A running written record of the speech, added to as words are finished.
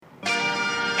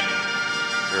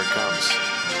comes.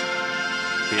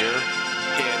 Here it.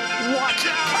 Watch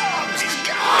out! He's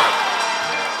got it!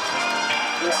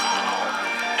 Wow.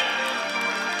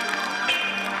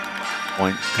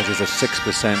 Point because it's a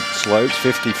 6% slope,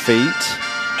 50 feet.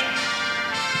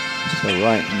 So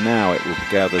right now it will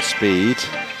gather speed.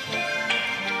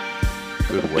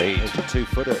 Good weight. There's a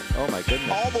 2-footer. Oh my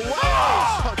goodness. All the way!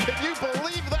 Oh, can you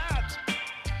believe that?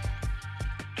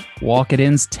 Walk It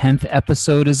In's 10th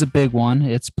episode is a big one.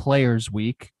 It's Players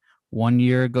Week. 1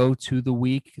 year ago to the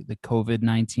week, the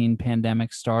COVID-19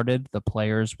 pandemic started. The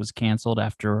Players was canceled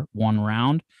after one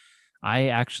round. I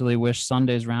actually wish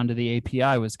Sunday's round of the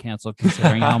API was canceled,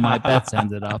 considering how my bets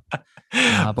ended up.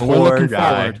 But we're looking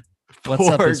forward. What's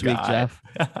up this week, Jeff?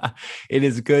 It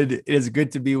is good. It is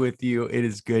good to be with you. It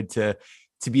is good to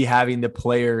be having the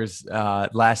Players.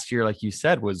 Last year, like you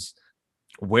said, was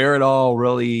where it all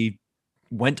really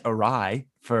went awry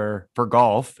for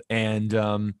golf.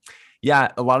 And yeah,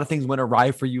 a lot of things went awry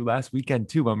for you last weekend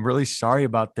too. I'm really sorry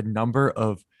about the number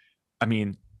of,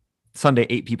 Sunday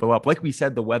 8 people up. Like we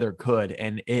said, the weather could,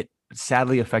 and it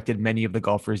sadly affected many of the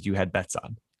golfers you had bets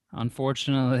on.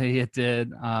 Unfortunately, it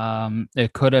did.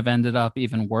 It could have ended up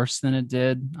even worse than it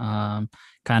did. Kind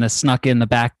of snuck in the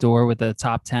back door with the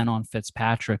top 10 on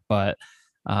Fitzpatrick, but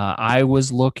I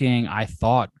was looking, I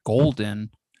thought golden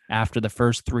after the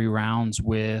first 3 rounds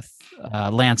with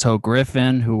Lance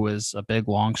Griffin, who was a big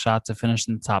long shot to finish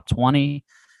in the top 20.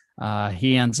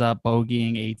 He ends up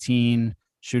bogeying 18,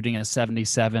 shooting a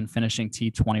 77, finishing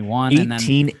T21. 18, and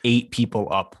then 8 people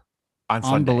up on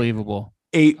Sunday. Unbelievable.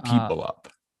 8 people up.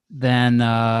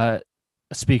 Then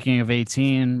speaking of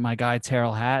 18, my guy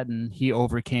Terrell Hatton, he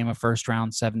overcame a first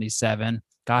round 77,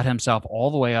 got himself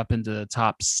all the way up into the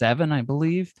top 7, I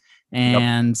believe.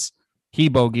 And he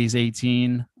bogeys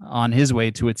 18 on his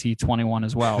way to a T21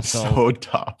 as well. So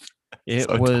tough.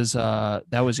 That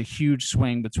was a huge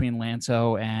swing between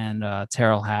Lanto and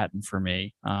Terrell Hatton for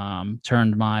me.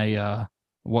 Turned my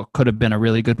what could have been a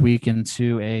really good week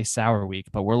into a sour week,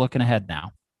 but we're looking ahead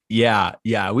now.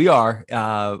 Yeah, we are.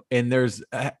 And there's,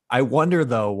 I wonder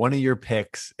though, one of your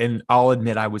picks, and I'll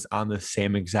admit I was on the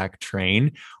same exact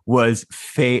train, was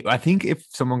fade. I think if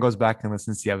someone goes back and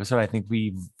listens to the episode, I think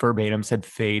we verbatim said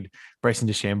fade Bryson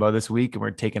DeChambeau this week, and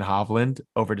we're taking Hovland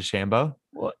over DeChambeau.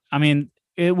 Well, I mean,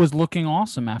 it was looking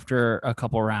awesome after a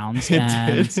couple rounds.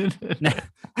 And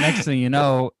next thing you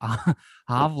know,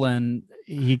 Hovland,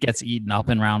 he gets eaten up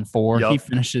in round 4. He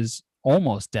finishes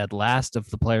almost dead last of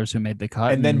the players who made the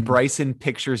cut. And then Bryson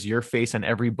pictures your face on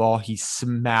every ball he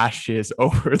smashes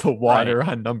over the water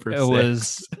on number 6. It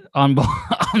was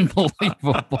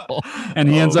unbelievable. And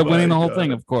he ends up winning the whole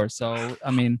thing, of course. So, I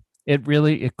mean,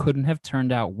 it couldn't have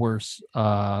turned out worse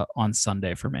on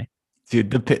Sunday for me. Dude,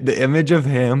 the image of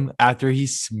him after he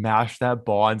smashed that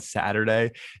ball on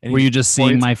Saturday. And were you just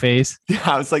seeing my face? Yeah,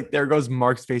 I was like, there goes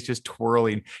Mark's face just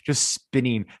twirling, just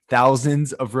spinning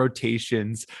thousands of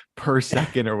rotations per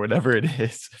second or whatever it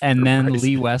is. And then Bryson.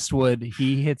 Lee Westwood,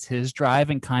 he hits his drive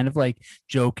and kind of like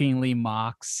jokingly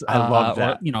mocks. I love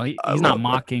that. Or, he's not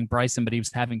mocking Bryson, but he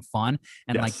was having fun.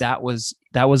 And like that was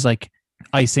like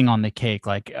icing on the cake.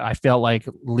 Like I felt like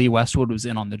Lee Westwood was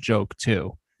in on the joke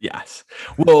too. Yes.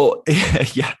 Well,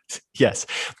 yes.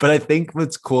 But I think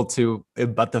what's cool too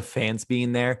about the fans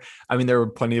being there. I mean, there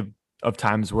were plenty of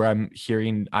times where I'm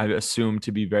hearing, I assume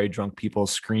to be very drunk people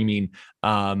screaming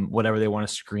whatever they want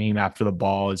to scream after the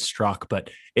ball is struck.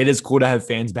 But it is cool to have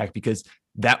fans back, because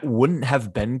that wouldn't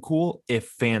have been cool if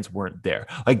fans weren't there.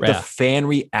 Like the fan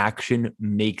reaction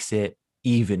makes it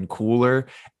even cooler.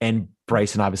 And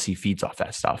Bryson obviously feeds off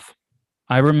that stuff.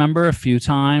 I remember a few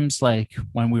times, like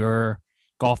when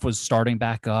golf was starting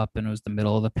back up and it was the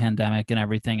middle of the pandemic and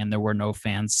everything, and there were no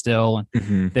fans still,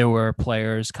 and there were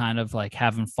players kind of like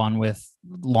having fun with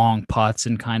long putts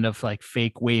and kind of like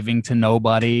fake waving to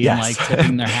nobody and like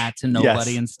tipping their hat to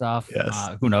nobody and stuff.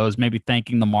 Who knows, maybe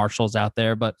thanking the marshals out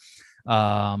there. But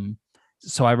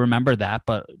so I remember that.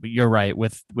 But you're right,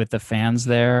 with the fans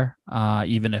there,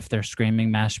 even if they're screaming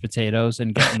mashed potatoes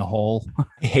and getting the hole.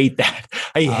 I hate that.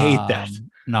 I hate that.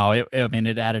 No, it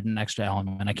added an extra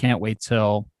element. I can't wait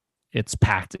till it's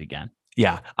packed again.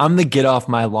 Yeah, I'm the get off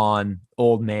my lawn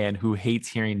old man who hates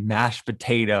hearing mashed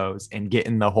potatoes and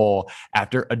getting the hole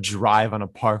after a drive on a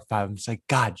par 5. I'm just like,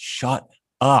 God, shut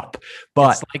up.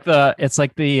 But it's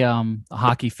like the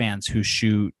hockey fans who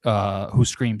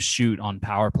scream shoot on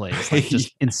power plays, like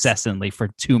just incessantly for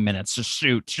 2 minutes. Just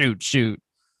shoot.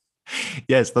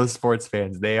 Yes, those sports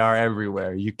fans, they are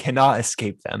everywhere. You cannot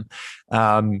escape them.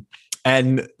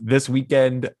 And this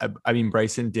weekend, I mean,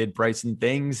 Bryson did Bryson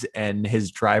things, and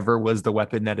his driver was the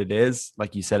weapon that it is.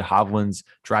 Like you said, Hovland's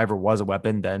driver was a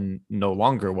weapon, then no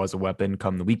longer was a weapon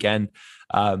come the weekend.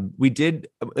 We did,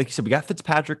 like you said, we got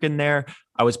Fitzpatrick in there.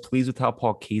 I was pleased with how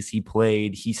Paul Casey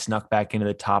played. He snuck back into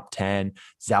the top 10.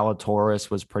 Zalatoris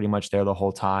was pretty much there the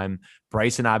whole time.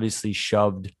 Bryson obviously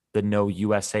shoved the no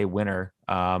USA winner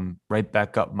right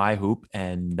back up my hoop,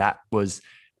 and that was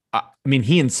 – I mean,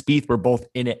 he and Spieth were both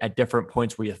in it at different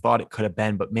points where you thought it could have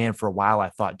been. But man, for a while, I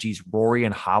thought, geez, Rory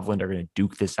and Hovland are going to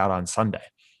duke this out on Sunday.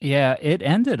 Yeah, it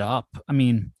ended up. I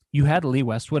mean, you had Lee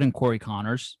Westwood and Corey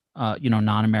Connors,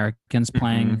 non-Americans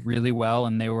playing really well,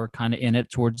 and they were kind of in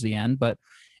it towards the end. But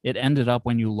it ended up,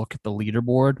 when you look at the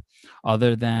leaderboard,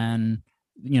 other than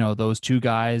those two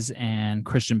guys and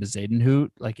Christian Bezuidenhout,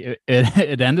 like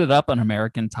it ended up an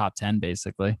American top 10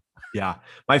 basically. Yeah.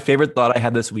 My favorite thought I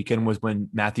had this weekend was when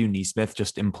Matthew Neesmith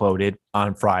just imploded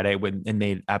on Friday and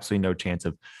made absolutely no chance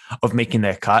of making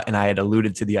that cut. And I had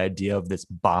alluded to the idea of this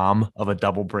bomb of a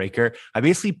double breaker. I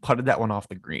basically putted that one off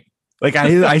the green. Like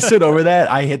I stood over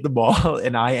that, I hit the ball,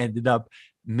 and I ended up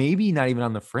maybe not even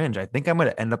on the fringe. I think I'm going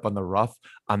to end up on the rough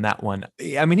on that one.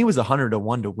 I mean, he was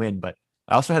 100-1 to win, but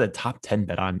I also had a top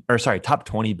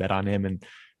 20 bet on him, and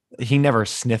he never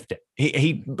sniffed it.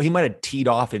 He might have teed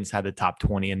off inside the top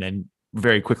 20 and then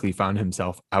very quickly found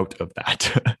himself out of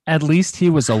that. At least he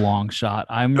was a long shot.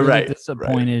 I'm really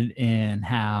disappointed in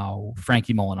how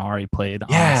Frankie Molinari played.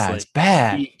 Yeah, honestly. It's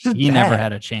bad. He never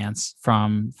had a chance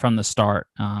from the start.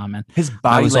 And his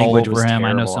body language was over him.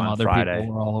 I know terrible some on other Friday.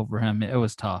 people were all over him. It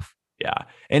was tough. Yeah.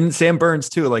 And Sam Burns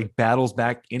too, like battles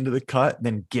back into the cut,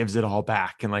 then gives it all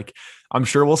back. And like, I'm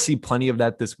sure we'll see plenty of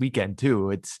that this weekend too.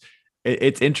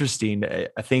 It's interesting.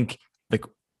 I think like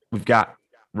we've got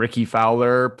Ricky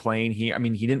Fowler playing here. I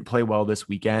mean, he didn't play well this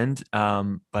weekend,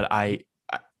 but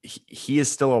he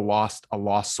is still a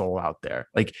lost soul out there.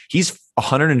 Like he's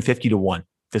 150-1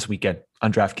 this weekend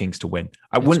on DraftKings to win.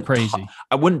 I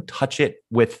wouldn't touch it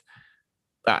with.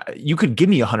 You could give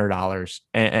me $100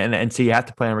 and say you have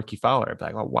to play on Ricky Fowler. I'd be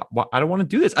like, oh, I don't want to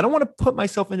do this. I don't want to put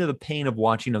myself into the pain of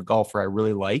watching a golfer I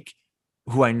really like,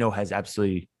 who I know has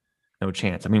absolutely no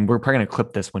chance. I mean, we're probably going to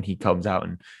clip this when he comes out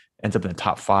and ends up in the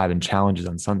top 5 and challenges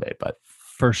on Sunday, but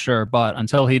for sure. But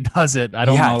until he does it, I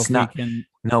don't know if we can.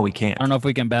 No, we can't. I don't know if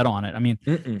we can bet on it. I mean,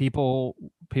 people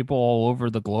all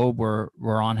over the globe were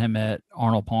on him at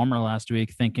Arnold Palmer last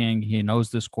week, thinking he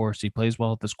knows this course. He plays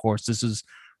well at this course. This is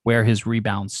where his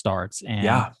rebound starts.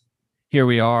 And here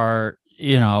we are,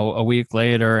 a week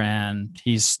later, and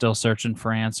he's still searching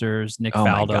for answers. Nick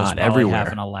Faldo's everywhere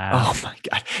having a laugh. Oh my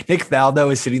God. Nick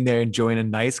Faldo is sitting there enjoying a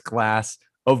nice glass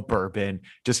of bourbon,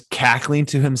 just cackling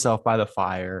to himself by the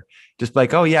fire. Just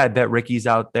like, oh yeah, I bet Ricky's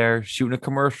out there shooting a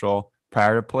commercial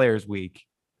prior to Players Week.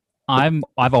 I've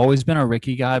always been a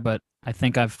Ricky guy, but I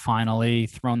think I've finally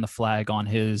thrown the flag on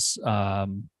his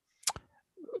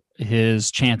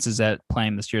chances at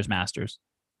playing this year's Masters.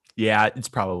 Yeah, it's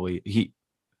probably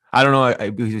I don't know. I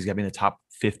believe he's got to be in the top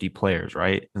 50 players,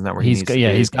 right? Isn't that where he's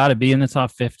got to be in the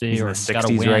top 50 he's or in the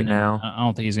 60s right now. I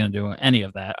don't think he's going to do any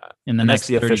of that in the next. That's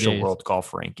the official days. World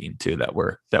Golf ranking too that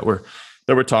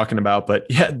we're talking about. But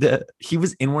yeah, he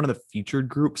was in one of the featured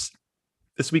groups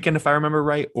this weekend, if I remember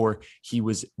right, or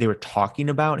they were talking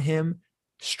about him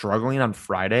struggling on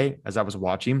Friday as I was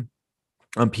watching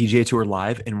on PGA Tour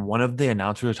Live, and one of the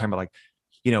announcers was talking about like,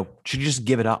 should you just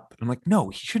give it up? I'm like, no,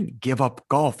 he shouldn't give up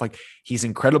golf. Like, he's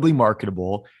incredibly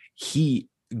marketable.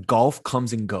 Golf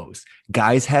comes and goes.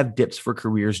 Guys have dips for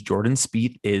careers. Jordan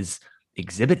Spieth is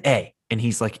exhibit A, and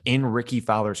he's like in Ricky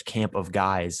Fowler's camp of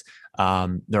guys.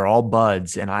 They're all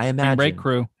buds, and I imagine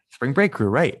Spring break crew,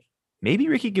 right? Maybe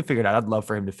Ricky can figure it out. I'd love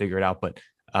for him to figure it out, but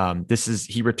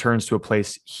he returns to a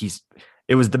place.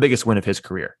 It was the biggest win of his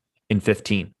career in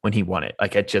 15 when he won it.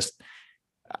 Like,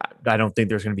 I don't think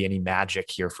there's going to be any magic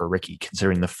here for Ricky,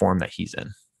 considering the form that he's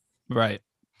in. Right.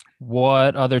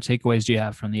 What other takeaways do you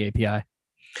have from the API?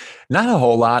 Not a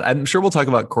whole lot. I'm sure we'll talk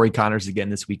about Corey Connors again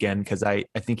this weekend, because I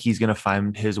think he's going to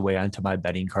find his way onto my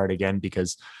betting card again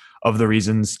because of the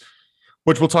reasons,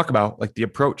 which we'll talk about, like the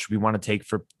approach we want to take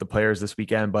for the players this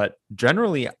weekend. But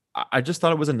generally, I just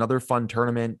thought it was another fun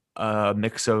tournament, a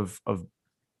mix of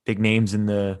big names in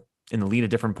the lead at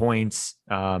different points.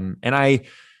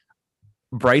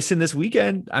 Bryson this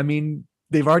weekend, I mean,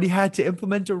 they've already had to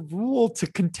implement a rule to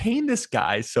contain this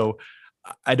guy. So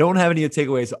I don't have any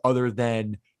takeaways other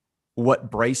than what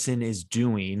Bryson is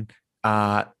doing.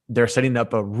 They're setting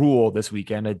up a rule this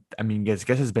weekend. I mean, I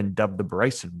guess it's been dubbed the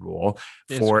Bryson rule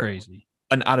for crazy.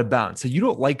 An out of bounds. So you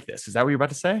don't like this. Is that what you're about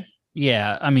to say?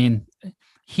 Yeah. I mean,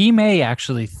 he may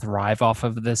actually thrive off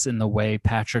of this in the way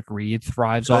Patrick Reed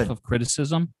thrives off of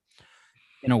criticism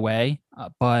in a way.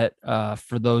 But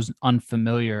for those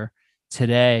unfamiliar,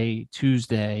 today,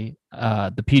 Tuesday,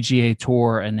 the PGA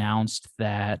Tour announced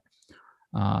that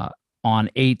on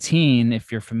 18,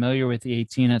 if you're familiar with the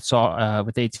 18 at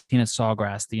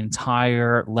Sawgrass, the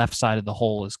entire left side of the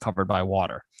hole is covered by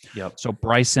water. Yep. So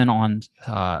Bryson on,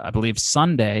 I believe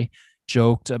Sunday,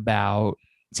 joked about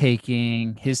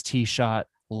taking his tee shot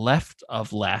left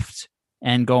of left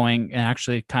and going and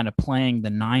actually kind of playing the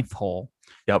ninth hole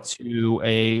to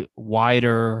a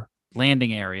wider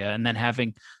landing area and then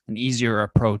having an easier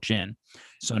approach in.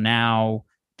 So now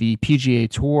the PGA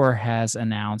Tour has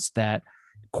announced that,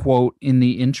 quote, in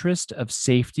the interest of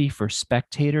safety for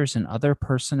spectators and other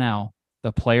personnel,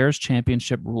 the Players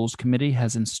Championship Rules Committee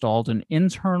has installed an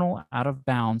internal out of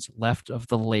bounds left of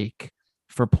the lake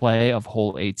for play of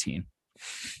hole 18,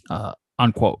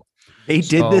 unquote. They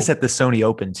did this at the Sony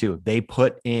Open too. They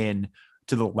put in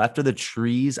to the left of the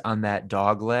trees on that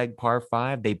dog leg par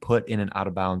 5, they put in an out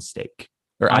of bounds stake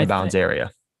or out of bounds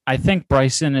area. I think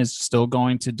Bryson is still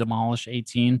going to demolish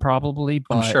 18 probably,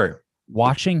 but I'm sure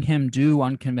watching him do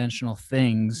unconventional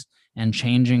things and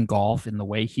changing golf in the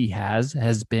way he has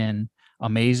been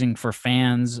amazing for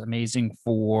fans, amazing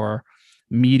for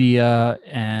media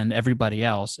and everybody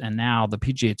else. And now the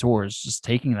PGA Tour is just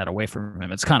taking that away from him.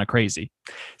 It's kind of crazy.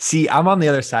 See, I'm on the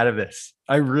other side of this.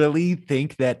 I really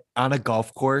think that on a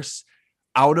golf course,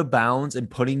 out of bounds and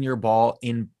putting your ball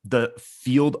in the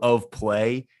field of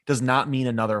play does not mean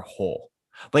another hole.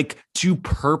 Like, to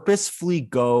purposefully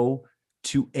go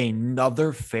to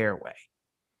another fairway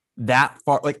that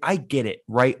far, like, I get it,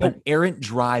 right? An errant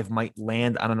drive might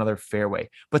land on another fairway,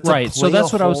 but right. So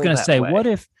that's what I was going to say.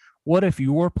 What if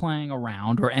you're playing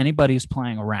around or anybody's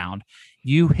playing around,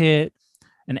 you hit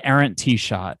an errant tee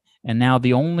shot, and now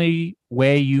the only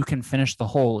way you can finish the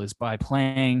hole is by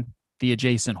playing the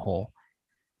adjacent hole.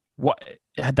 What?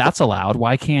 That's allowed.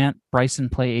 Why can't Bryson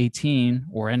play 18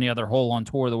 or any other hole on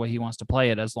tour the way he wants to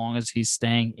play it, as long as he's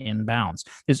staying in bounds?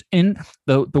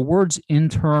 The words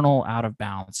internal out of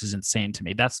bounds is insane to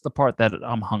me. That's the part that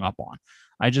I'm hung up on.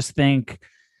 I just think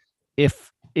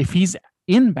if he's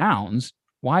in bounds,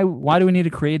 why do we need to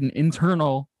create an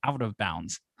internal out of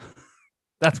bounds?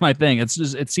 That's my thing. It's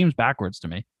just, it seems backwards to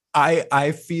me.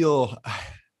 I feel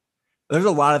there's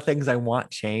a lot of things I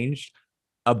want changed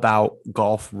about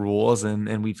golf rules,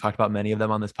 and we've talked about many of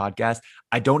them on this podcast.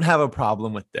 I don't have a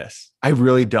problem with this. I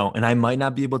really don't. And I might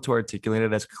not be able to articulate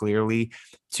it as clearly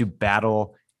to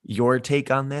battle your take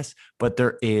on this, but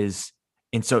there is.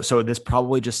 And so this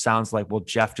probably just sounds like, well,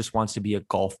 Jeff just wants to be a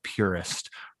golf purist,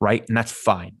 right? And that's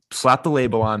fine. Slap the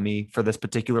label on me for this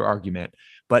particular argument.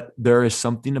 But there is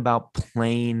something about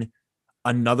playing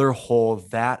another hole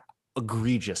that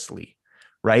egregiously,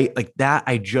 right? Like that,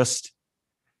 I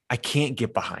can't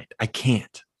get behind. I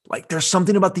can't. Like, there's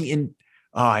something about I'm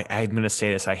going to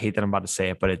say this. I hate that I'm about to say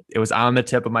it, but it was on the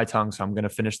tip of my tongue, so I'm going to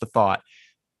finish the thought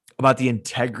about the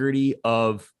integrity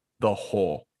of the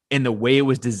hole and the way it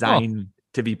was designed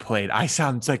to be played. I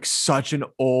sound like such an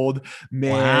old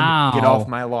man. Wow. Get off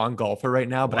my lawn golfer right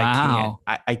now, but I can't.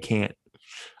 I can't.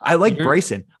 I like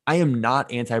Bryson. I am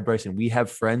not anti-Bryson. We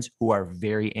have friends who are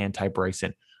very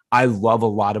anti-Bryson. I love a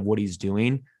lot of what he's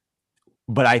doing,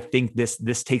 but I think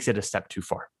this takes it a step too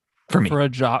far for me. For a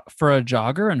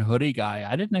jogger and hoodie guy,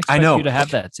 I didn't expect you to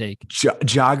have that take.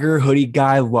 Jogger, hoodie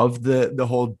guy, love the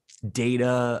whole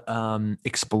data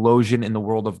explosion in the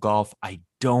world of golf. I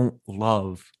don't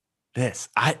love this.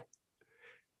 I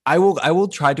will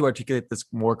try to articulate this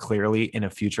more clearly in a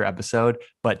future episode,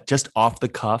 but just off the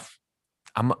cuff,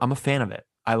 I'm a fan of it.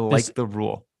 I like the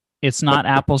rule. It's not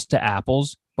apples to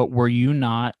apples, but were you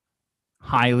not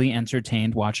highly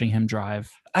entertained watching him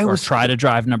drive? Try to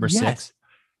drive number 6.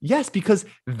 Yes, because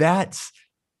that's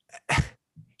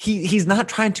he's not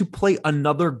trying to play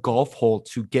another golf hole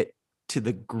to get to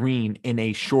the green in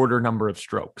a shorter number of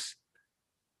strokes,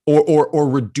 or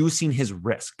reducing his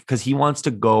risk, because he wants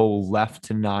to go left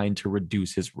to 9 to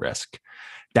reduce his risk.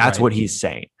 That's what he's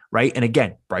saying. Right. And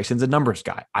again, Bryson's a numbers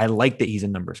guy. I like that he's a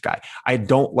numbers guy. I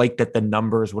don't like that the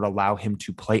numbers would allow him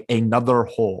to play another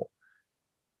hole.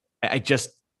 I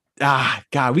just,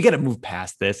 God, we got to move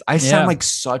past this. I sound like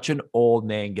such an old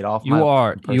man. Get off my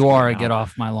lawn. You are a get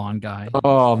off my lawn guy.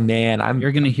 Oh man.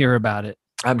 You're going to hear about it.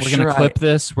 We're going to clip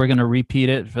this. We're going to repeat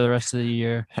it for the rest of the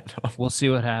year. We'll see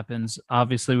what happens.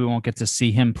 Obviously we won't get to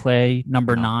see him play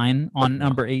number 9 on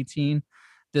number 18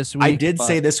 this week. I did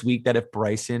say this week that if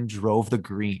Bryson drove the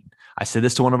green, I said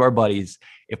this to one of our buddies,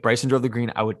 if Bryson drove the green,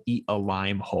 I would eat a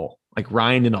lime hole, like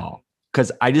rind and all,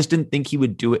 because I just didn't think he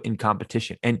would do it in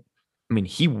competition. And I mean,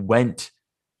 he went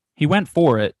He went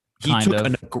for it. He took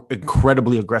an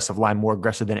incredibly aggressive line, more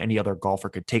aggressive than any other golfer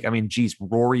could take. I mean, geez,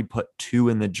 Rory put 2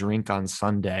 in the drink on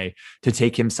Sunday to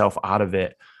take himself out of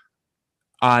it.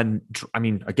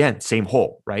 Again, same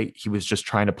hole, right? He was just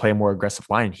trying to play a more aggressive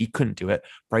line and he couldn't do it.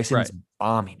 Bryson's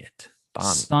bombing it.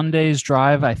 Sunday's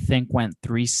drive, I think, went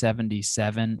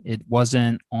 377. It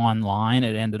wasn't online.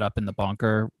 It ended up in the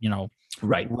bunker,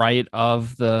 right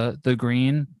of the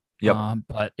green. Yep.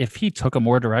 But if he took a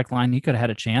more direct line, he could have had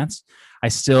a chance. I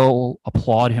still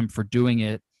applaud him for doing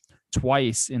it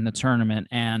twice in the tournament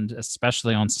and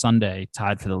especially on Sunday,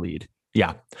 tied for the lead.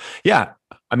 Yeah. Yeah.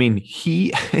 I mean,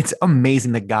 it's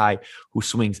amazing the guy who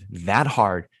swings that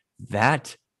hard,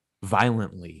 that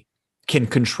violently can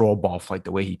control ball flight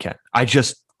the way he can. I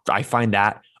find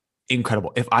that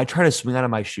incredible. If I try to swing out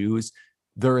of my shoes,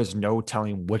 there is no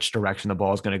telling which direction the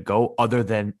ball is going to go other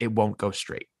than it won't go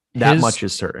straight. That much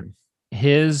is certain.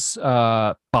 His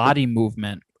body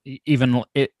movement, even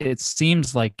it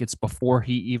seems like it's before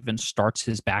he even starts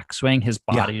his backswing. His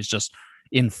body is just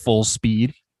in full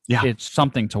speed. Yeah. It's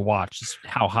something to watch. Just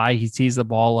how high he tees the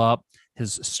ball up,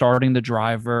 his starting the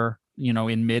driver,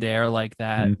 in midair like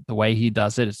that, the way he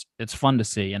does it, it's fun to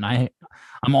see. And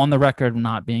I'm on the record of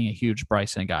not being a huge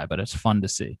Bryson guy, but it's fun to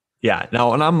see. Yeah.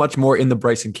 No, and I'm much more in the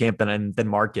Bryson camp than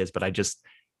Mark is, but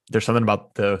there's something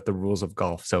about the rules of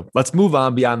golf. So let's move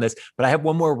on beyond this. But I have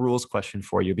one more rules question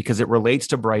for you because it relates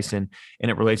to Bryson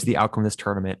and it relates to the outcome of this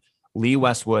tournament. Lee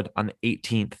Westwood on the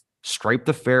 18th, striped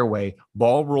the fairway,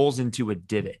 ball rolls into a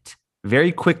divot.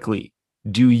 Very quickly,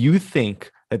 do you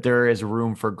think that there is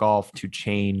room for golf to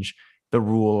change the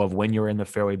rule of when you're in the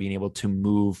fairway being able to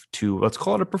move to, let's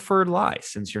call it a preferred lie,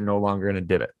 since you're no longer in a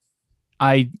divot?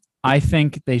 I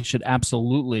think they should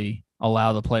absolutely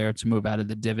allow the player to move out of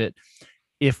the divot,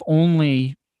 if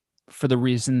only for the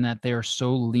reason that they are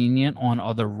so lenient on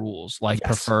other rules like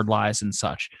preferred lies and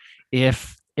such.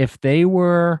 If they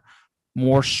were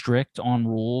more strict on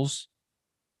rules,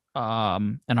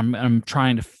 and I'm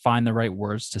trying to find the right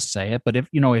words to say it, but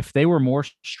if they were more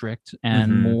strict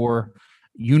and more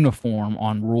uniform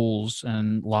on rules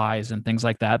and lies and things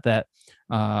like that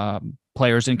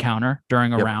players encounter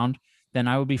during a round, then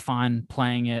I would be fine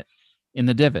playing it in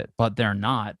the divot. But they're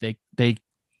not. They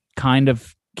kind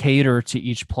of cater to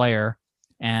each player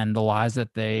and the lies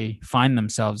that they find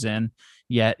themselves in.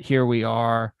 Yet here we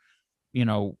are,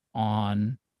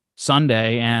 on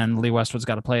Sunday, and Lee Westwood's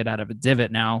got to play it out of a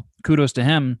divot. Now, kudos to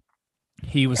him.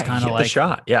 He was kind of like the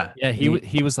shot. Yeah. Yeah.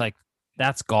 He was like,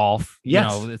 that's golf.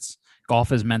 Yes.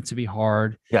 Golf is meant to be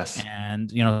hard. Yes.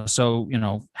 And, so,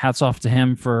 hats off to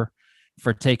him for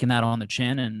taking that on the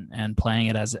chin and playing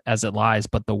it as it lies.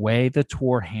 But the way the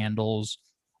tour handles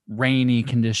rainy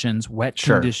conditions, wet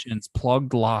conditions,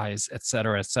 plugged lies, et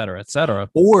cetera,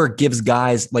 or gives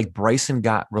guys like Bryson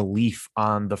got relief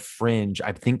on the fringe,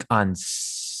 I think on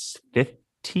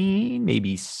 15,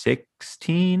 maybe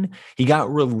 16. He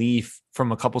got relief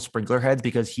from a couple sprinkler heads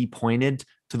because he pointed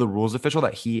to the rules official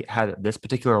that he had this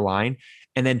particular line.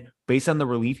 And then based on the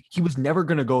relief, he was never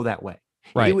going to go that way.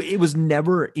 Right. It was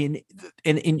never in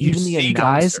even the announcer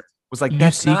guys was like,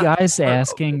 you see guys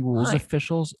asking rules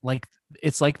officials, like,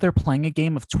 it's like they're playing a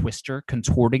game of Twister,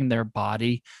 contorting their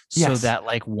body so that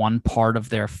like one part of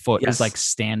their foot is like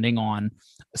standing on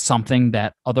something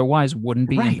that otherwise wouldn't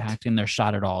be impacting their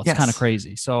shot at all. It's kind of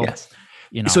crazy. So,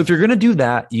 so if you're going to do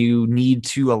that, you need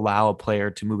to allow a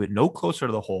player to move it no closer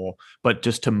to the hole, but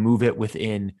just to move it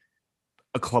within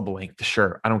a club length.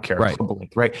 Sure. I don't care. Club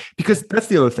length, right? Because that's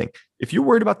the other thing. If you're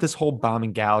worried about this whole bomb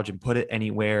and gouge and put it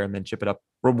anywhere and then chip it up,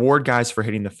 reward guys for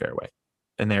hitting the fairway.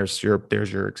 And there's your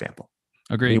example.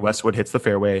 Agreed. Lee Westwood hits the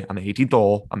fairway on the 18th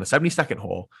hole, on the 72nd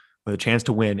hole, with a chance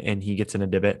to win, and he gets in a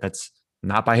divot that's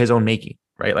not by his own making,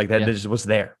 right? Like that just was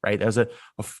there, right? That was a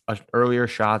earlier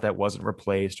shot that wasn't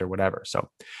replaced or whatever. So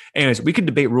anyways, we could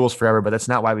debate rules forever, but that's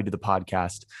not why we do the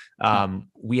podcast.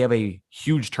 We have a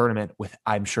huge tournament with,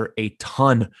 I'm sure, a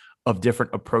ton of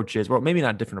different approaches. Well, maybe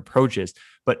not different approaches,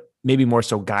 but maybe more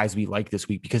so guys we like this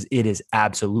week because it is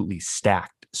absolutely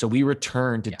stacked. So we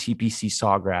return to TPC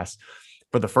Sawgrass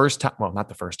for the first time. Well, not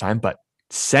the first time, but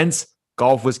since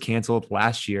golf was canceled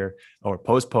last year or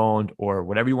postponed or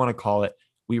whatever you want to call it,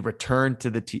 we return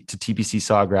to TPC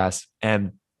Sawgrass,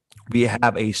 and we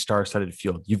have a star-studded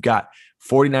field. You've got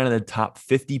 49 of the top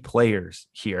 50 players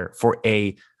here for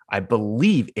I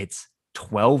believe it's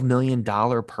 $12 million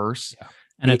purse. Yeah.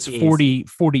 And it's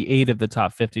 48 of the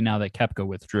top 50 now that Koepka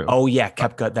withdrew. Oh, yeah,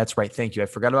 Koepka. That's right. Thank you. I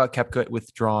forgot about Koepka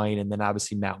withdrawing. And then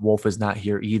obviously Matt Wolff is not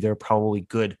here either. Probably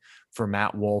good for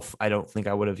Matt Wolff. I don't think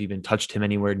I would have even touched him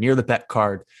anywhere near the bet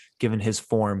card given his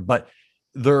form. But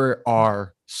there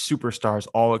are superstars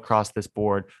all across this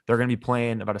board. They're going to be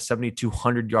playing about a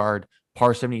 7,200 yard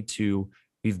par 72.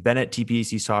 We've been at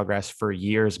TPC Sawgrass for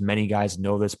years. Many guys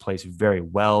know this place very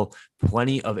well.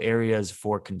 Plenty of areas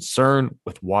for concern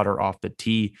with water off the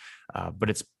tee. But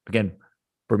it's, again,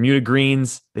 Bermuda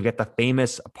greens. They've got the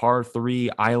famous par 3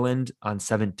 island on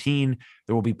 17.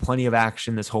 There will be plenty of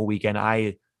action this whole weekend.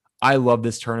 I love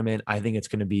this tournament. I think it's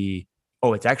going to be,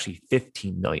 it's actually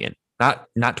 15 million, not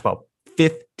 12,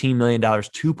 $15 million,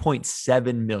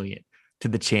 2.7 million to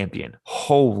the champion.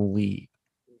 Holy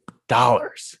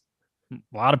dollars. A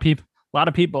lot of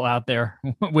people out there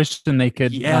wishing they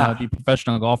could be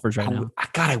professional golfers right now.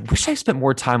 God, I wish I spent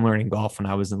more time learning golf when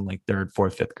I was in like 3rd,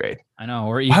 4th, 5th grade. I know.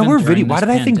 Or even why did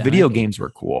I think video games were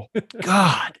cool?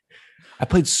 God, I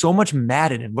played so much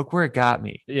Madden and look where it got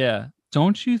me. Yeah.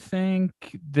 Don't you think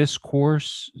this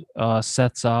course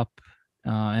sets up,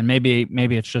 and maybe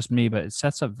it's just me, but it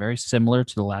sets up very similar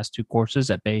to the last 2 courses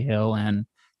at Bay Hill and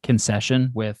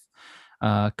Concession with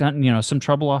some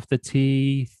trouble off the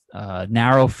tee,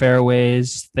 narrow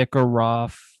fairways, thicker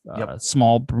rough,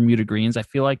 small Bermuda greens. I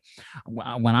feel like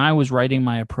when I was writing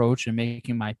my approach and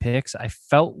making my picks, I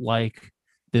felt like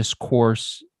this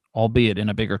course, albeit in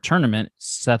a bigger tournament,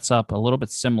 sets up a little bit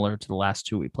similar to the last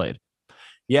 2 we played.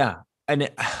 Yeah. And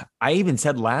I even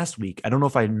said last week, I don't know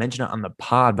if I mentioned it on the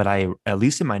pod, but I, at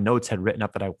least in my notes, had written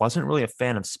up that I wasn't really a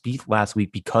fan of Spieth last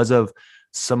week because of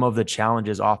some of the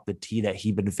challenges off the tee that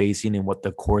he'd been facing and what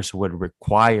the course would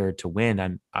require to win.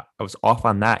 And I was off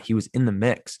on that. He was in the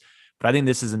mix. But I think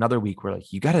this is another week where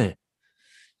like you gotta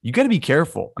be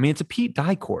careful. I mean, it's a Pete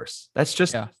Dye course. That's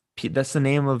just that's the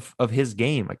name of his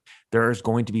game. Like there's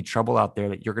going to be trouble out there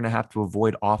that you're going to have to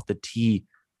avoid off the tee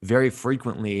very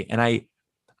frequently. And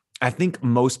I think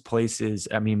most places,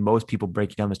 I mean, most people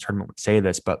breaking down this tournament would say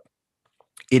this, but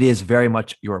it is very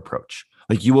much your approach.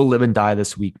 Like you will live and die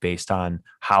this week based on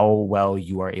how well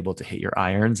you are able to hit your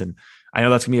irons. And I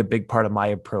know that's gonna be a big part of my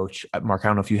approach. Mark, I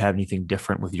don't know if you have anything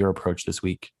different with your approach this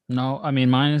week. No, I mean,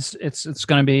 mine is, it's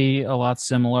going to be a lot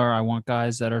similar. I want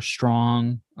guys that are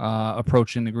strong,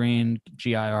 approaching the green,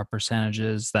 GIR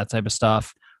percentages, that type of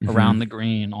stuff around the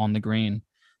green, on the green,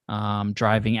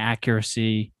 driving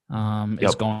accuracy,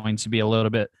 is going to be a little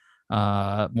bit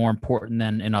more important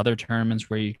than in other tournaments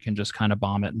where you can just kind of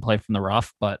bomb it and play from the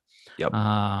rough. But,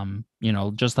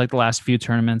 just like the last few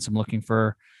tournaments, I'm looking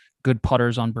for good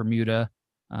putters on Bermuda,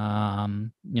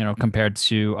 compared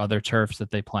to other turfs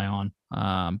that they play on.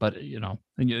 But,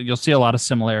 you'll see a lot of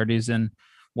similarities in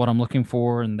what I'm looking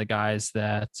for and the guys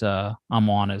that I'm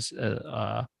on is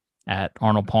at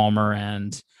Arnold Palmer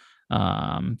and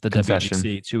the Concession.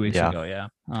 WGC 2 weeks ago. Yeah.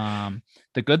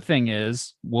 The good thing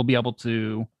is we'll be able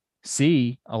to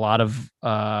see a lot of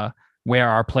where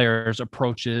our players'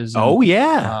 approaches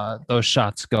those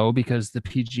shots go, because the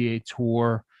PGA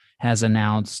Tour has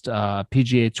announced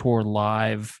PGA Tour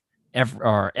Live,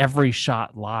 every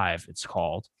shot live, it's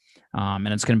called. And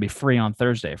it's going to be free on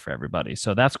Thursday for everybody.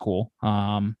 So that's cool.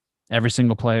 Every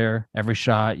single player, every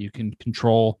shot, you can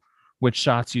control which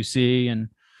shots you see. And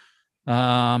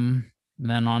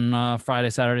then on Friday,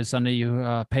 Saturday, Sunday,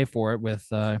 you pay for it with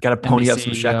got to pony up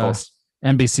some shekels.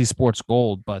 NBC Sports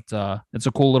Gold, but it's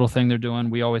a cool little thing they're doing.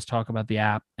 We always talk about the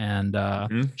app and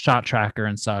shot tracker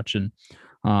and such. And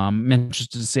I'm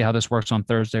interested to see how this works on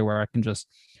Thursday, where I can just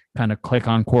kind of click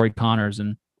on Corey Connors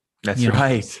and that's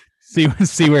right.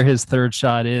 See where his third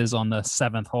shot is on the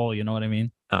 7th hole. You know what I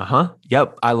mean?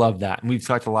 Yep. I love that. And we've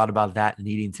talked a lot about that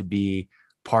needing to be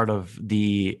part of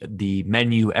the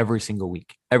menu every single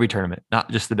week, every tournament,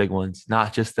 not just the big ones,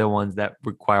 not just the ones that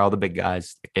require all the big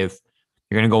guys. If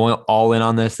you're going to go all in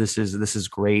on this is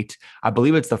great. I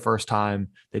believe it's the first time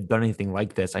they've done anything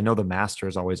like this. I know the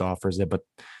Masters always offers it, but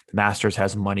the Masters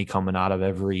has money coming out of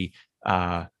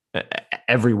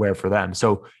everywhere for them.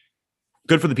 So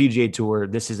good for the PGA Tour.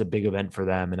 This is a big event for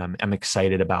them, and I'm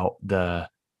excited about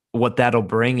what that'll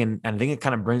bring. And I think it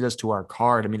kind of brings us to our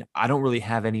card. I mean, I don't really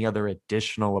have any other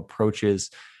additional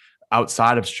approaches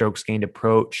outside of strokes gained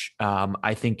approach.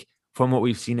 I think from what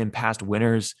we've seen in past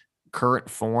winners, current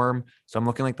form, so I'm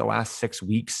looking like the last 6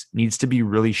 weeks needs to be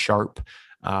really sharp.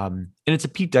 And it's a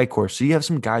Pete Dye course. So you have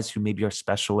some guys who maybe are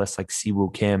specialists like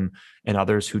Siwoo Kim and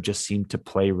others who just seem to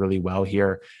play really well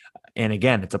here. And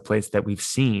again, it's a place that we've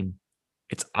seen.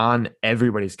 It's on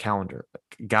everybody's calendar.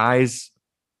 Guys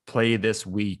play this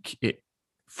week.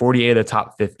 48 of the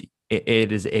top 50.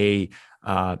 It is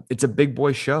it's a big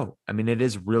boy show. I mean, it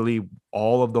is really,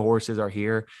 all of the horses are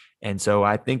here. And so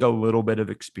I think a little bit of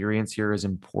experience here is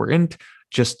important,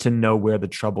 just to know where the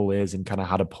trouble is and kind of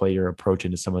how to play your approach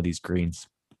into some of these greens.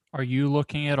 Are you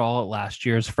looking at all at last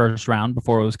year's first round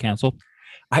before it was canceled?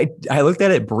 I looked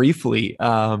at it briefly.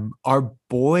 Our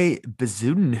boy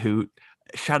Bezudenhout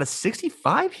shot a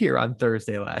 65 here on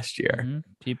Thursday last year. Mm-hmm.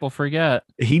 People forget.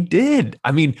 He did.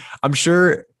 I mean, I'm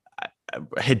sure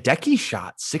Hideki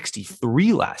shot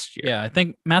 63 last year. Yeah, I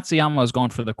think Matsuyama is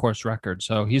going for the course record,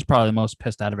 so he's probably the most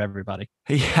pissed out of everybody.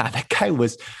 Yeah, that guy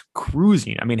was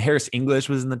cruising. I mean, Harris English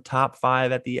was in the top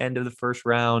 5 at the end of the first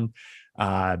round.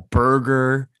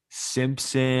 Berger,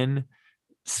 Simpson,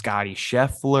 Scotty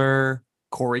Scheffler,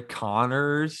 Corey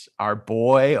Connors, our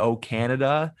boy,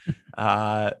 Canada.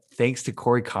 Thanks to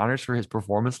Corey Connors for his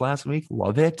performance last week.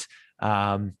 Love it.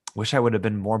 Wish I would have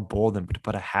been more bold and to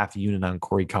put a half unit on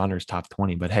Corey Connors top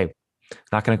 20, but hey,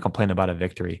 not going to complain about a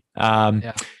victory.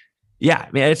 Yeah, I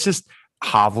mean, it's just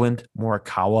Hovland,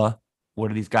 Morikawa. What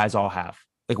do these guys all have?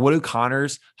 Like, what do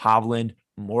Connors, Hovland,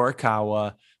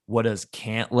 Morikawa, what does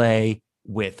Cantlay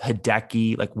with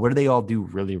Hideki? Like, what do they all do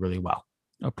really, really well?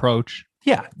 Approach.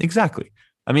 Yeah, exactly.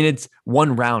 I mean, it's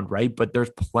one round, right? But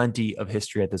there's plenty of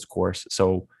history at this course.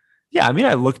 So yeah, I mean,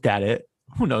 I looked at it.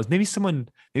 Who knows? Maybe someone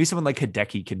like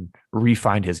Hideki can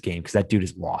refine his game because that dude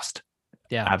is lost.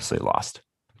 Yeah, absolutely lost.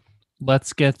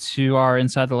 Let's get to our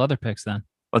inside the leather picks then.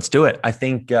 Let's do it. I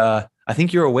think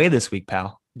you're away this week,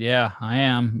 pal. Yeah, I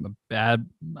am. Bad.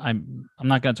 I'm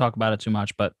not going to talk about it too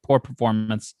much, but poor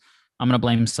performance. I'm going to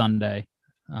blame Sunday.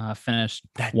 Finished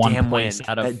that one place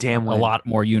out of a lot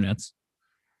more units.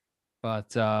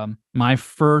 But my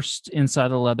first inside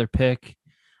the leather pick,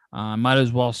 might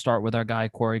as well start with our guy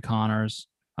Corey Connors.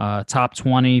 Top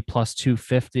 20 plus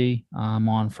 250. I'm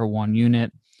on for 1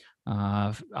 unit.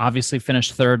 Obviously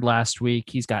finished third last week.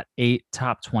 He's got 8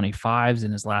 top 25s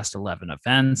in his last 11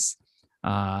 events.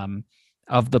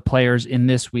 Of the players in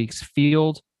this week's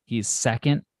field, he's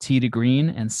second tee to green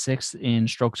and 6th in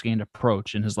strokes gained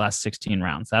approach in his last 16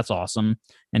 rounds. That's awesome.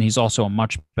 And he's also a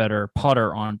much better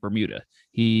putter on Bermuda.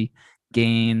 He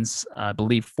gains, I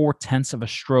believe, 0.4 of a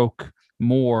stroke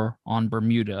more on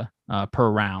Bermuda per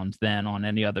round than on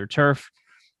any other turf.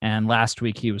 And last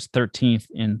week he was 13th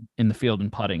in the field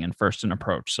in putting and first in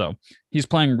approach. So he's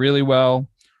playing really well.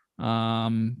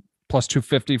 Plus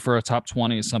 250 for a top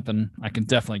 20 is something I can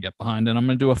definitely get behind. And I'm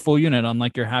going to do a full unit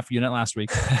unlike your half unit last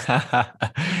week.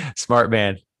 Smart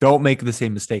man. Don't make the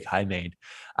same mistake I made.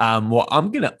 Well,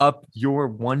 I'm going to up your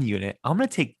 1 unit. I'm going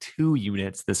to take 2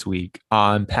 units this week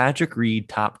on Patrick Reed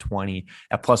top 20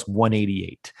 at plus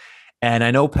 188. And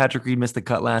I know Patrick Reed missed the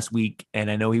cut last week,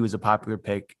 and I know he was a popular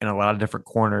pick in a lot of different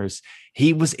corners.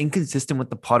 He was inconsistent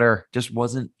with the putter, just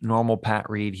wasn't normal Pat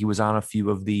Reed. He was on a few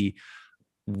of the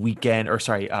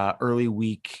early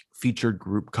week featured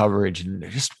group coverage, and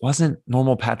it just wasn't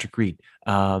normal Patrick Reed.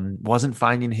 Wasn't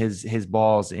finding his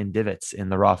balls in divots in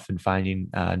the rough and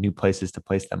finding new places to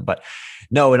place them. But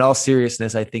no, in all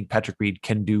seriousness, I think Patrick Reed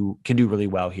can do really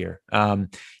well here.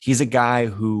 He's a guy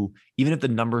who, even if the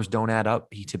numbers don't add up,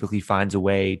 he typically finds a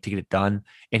way to get it done.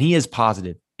 And he is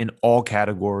positive in all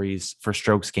categories for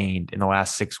strokes gained in the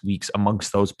last 6 weeks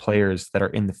amongst those players that are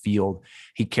in the field.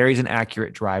 He carries an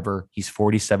accurate driver. He's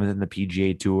 47th in the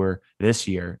PGA Tour this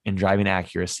year in driving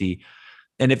accuracy.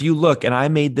 And if you look, and I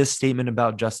made this statement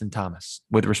about Justin Thomas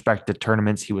with respect to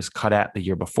tournaments he was cut at the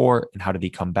year before and how did he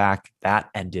come back, that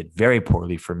ended very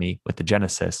poorly for me with the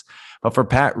Genesis. But for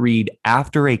Pat Reed,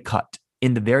 after a cut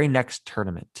in the very next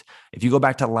tournament, if you go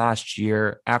back to last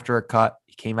year, after a cut,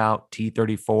 he came out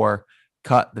T34,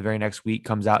 cut the very next week,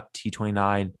 comes out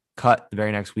T29, cut the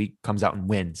very next week, comes out and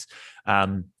wins.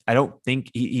 I don't think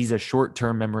he's a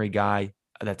short-term memory guy.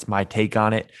 That's my take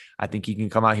on it. I think he can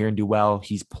come out here and do well.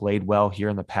 He's played well here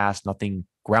in the past, nothing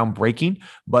groundbreaking,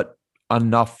 but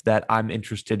enough that I'm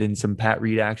interested in some Pat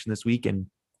Reed action this week. And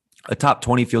a top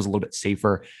 20 feels a little bit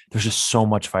safer. There's just so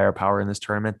much firepower in this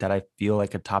tournament that I feel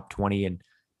like a top 20 and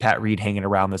Pat Reed hanging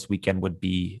around this weekend would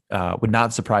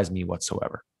not surprise me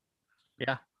whatsoever.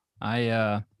 Yeah.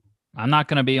 I'm not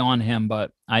going to be on him,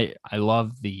 but I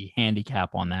love the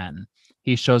handicap on that. And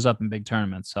he shows up in big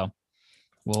tournaments. So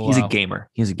he's a gamer.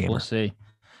 We'll see.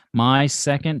 My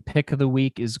second pick of the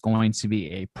week is going to be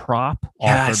a prop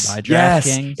offered by DraftKings.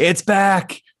 Yes, it's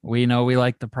back. We know we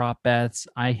like the prop bets.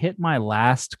 I hit my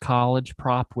last college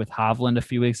prop with Hovland a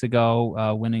few weeks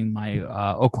ago, winning my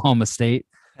Oklahoma State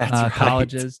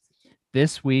colleges.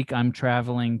 This week, I'm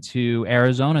traveling to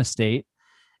Arizona State.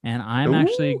 And I'm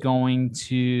actually going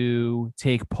to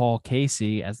take Paul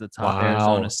Casey as the top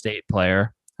Arizona State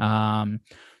player.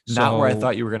 Not where I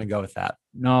thought you were going to go with that.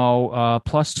 No,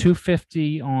 plus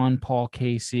 250 on Paul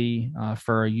Casey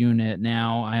for a unit.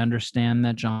 Now, I understand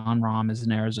that John Rahm is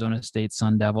an Arizona State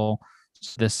Sun Devil.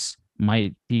 This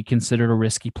might be considered a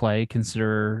risky play,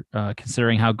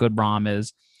 considering how good Rahm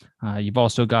is. You've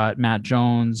also got Matt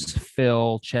Jones,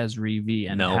 Phil, Ches Reavie,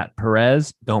 and No. Pat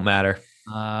Perez. Don't matter.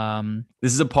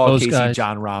 This is a Paul those Casey, guys-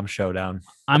 John Rahm showdown.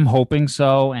 I'm hoping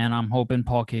so, and I'm hoping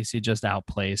Paul Casey just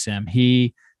outplays him.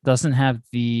 He doesn't have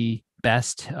the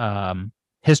best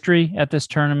history at this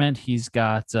tournament. He's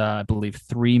got, I believe,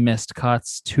 3 missed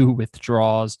cuts, 2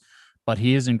 withdrawals, but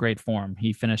he is in great form.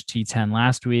 He finished T10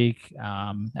 last week,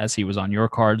 as he was on your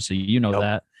card, so you know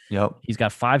that. Yep. He's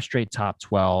got 5 straight top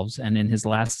 12s, and in his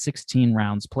last 16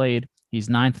 rounds played, he's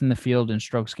 9th in the field in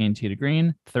strokes gained tee to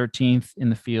green, 13th in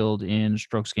the field in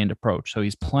strokes gained approach. So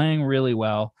he's playing really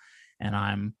well, and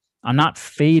I'm not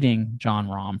fading John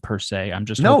Rahm per se. I'm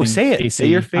just hoping say it. Casey, Say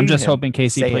you're fading I'm just him. hoping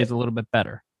Casey Say plays it. a little bit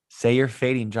better. Say you're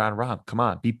fading John Rahm. Come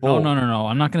on, be No, bold. no.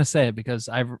 I'm not going to say it because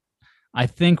I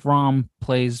think Rahm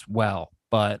plays well,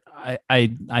 but I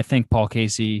think Paul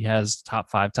Casey has top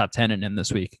 5, top 10 in him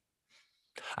this week.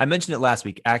 I mentioned it last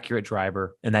week. Accurate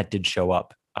driver, and that did show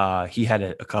up. He had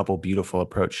a couple beautiful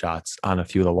approach shots on a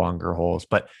few of the longer holes,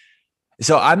 but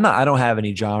so I don't have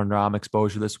any John Rahm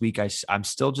exposure this week. I'm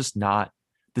still just not.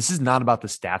 This is not about the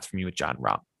stats for me with John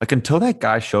Rahm. Like until that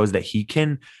guy shows that he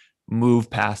can move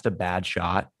past a bad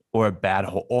shot or a bad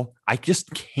hole, I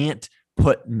just can't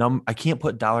put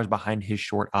dollars behind his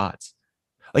short odds.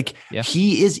 Like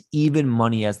he is even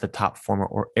money as the top former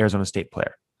or Arizona State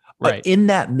player. Right. In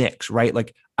that mix, right?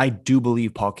 Like I do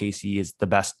believe Paul Casey is the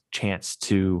best chance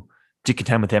to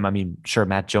contend with him. I mean, sure,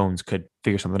 Matt Jones could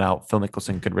figure something out. Phil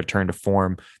Mickelson could return to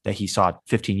form that he saw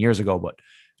 15 years ago, but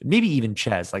maybe even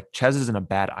Ches. Like Ches isn't a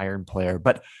bad iron player,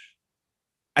 but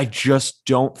I just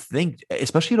don't think,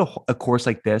 especially at a course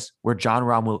like this where John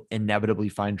Rahm will inevitably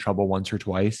find trouble once or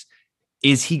twice,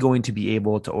 is he going to be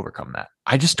able to overcome that?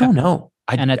 I just don't know.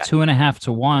 And at 2.5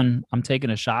 to 1, I'm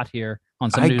taking a shot here on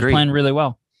somebody who's agree. playing really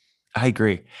well. I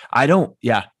agree. I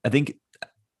think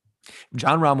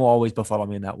John Rahm will always befuddle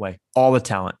me in that way. All the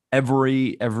talent,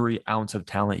 every ounce of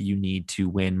talent you need to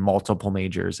win multiple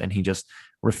majors, and he just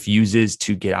refuses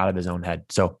to get out of his own head.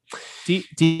 So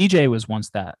DJ was once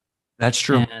that. That's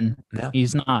true. And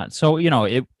he's not. So,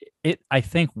 it I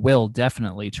think will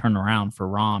definitely turn around for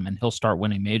Rahm and he'll start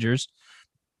winning majors.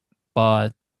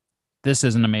 But this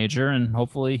isn't a major, and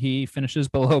hopefully he finishes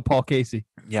below Paul Casey.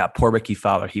 Yeah, poor Ricky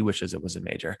Fowler. He wishes it was a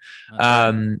major.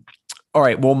 Right. All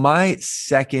right. Well, my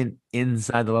second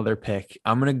inside the leather pick,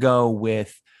 I'm going to go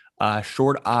with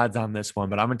short odds on this one,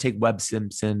 but I'm going to take Webb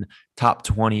Simpson top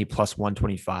 20 plus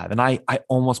 125. And I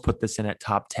almost put this in at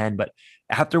top 10, but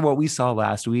after what we saw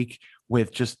last week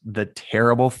with just the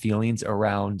terrible feelings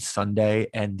around Sunday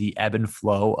and the ebb and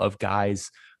flow of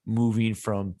guys moving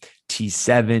from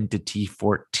T7 to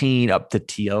T14 up to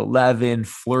T11,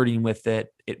 flirting with it.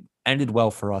 It ended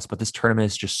well for us, but this tournament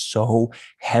is just so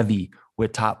heavy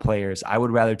with top players. I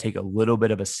would rather take a little bit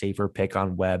of a safer pick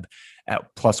on Webb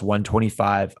at plus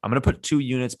 125. I'm going to put 2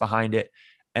 units behind it.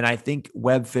 And I think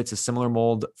Webb fits a similar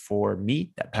mold for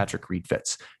me that Patrick Reed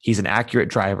fits. He's an accurate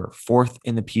driver, 4th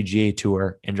in the PGA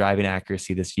Tour in driving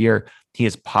accuracy this year. He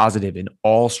is positive in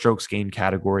all strokes gained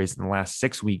categories in the last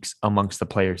 6 weeks amongst the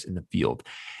players in the field.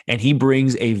 And he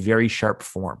brings a very sharp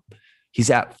form. He's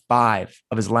at 5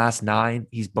 of his last 9.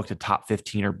 He's booked a top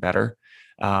 15 or better.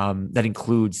 That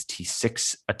includes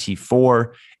T6, a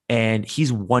T4, and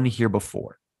he's won here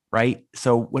before. Right.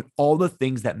 So with all the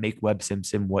things that make Webb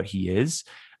Simpson what he is,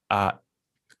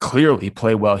 clearly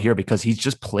play well here because he's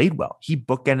just played well. He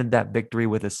bookended that victory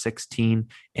with a 16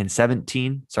 and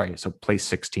 17. Sorry. So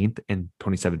placed 16th in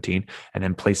 2017 and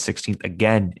then placed 16th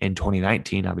again in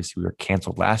 2019. Obviously we were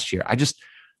canceled last year.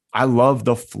 I love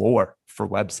the floor for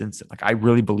Webb Simpson. Like I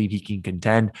really believe he can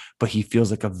contend, but he feels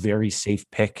like a very safe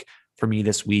pick for me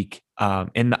this week.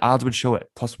 And the odds would show it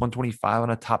plus 125 on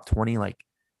a top 20. Like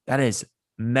that is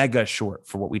mega short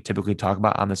for what we typically talk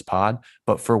about on this pod,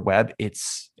 but for Webb,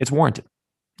 it's warranted.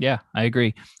 Yeah, I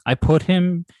agree. I put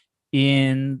him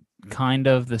in kind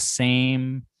of the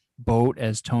same boat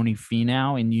as Tony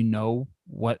Finau, and you know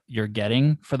what you're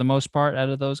getting for the most part out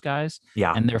of those guys.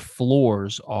 Yeah. And their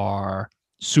floors are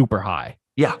super high.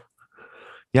 Yeah.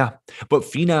 Yeah. But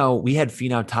Finau, we had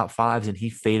Finau top 5s and he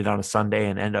faded on a Sunday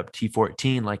and ended up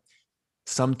T14. Like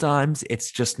sometimes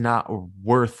it's just not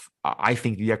worth, I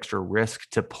think, the extra risk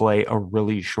to play a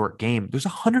really short game. There's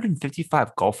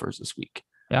 155 golfers this week.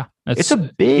 Yeah. It's a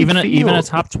big even a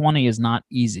top 20 is not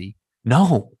easy.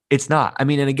 No, it's not. I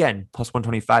mean, and again, plus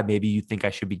 125, maybe you think I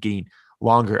should be getting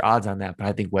longer odds on that, but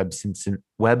I think Webb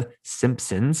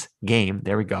Simpson's game,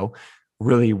 there we go,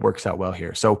 really works out well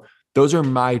here. So those are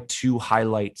my 2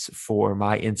 highlights for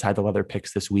my Inside the Leather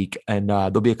picks this week. And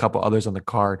there'll be a couple others on the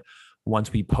card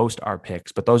once we post our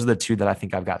picks, but those are the 2 that I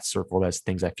think I've got circled as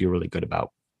things I feel really good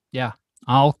about. Yeah.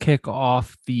 I'll kick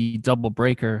off the double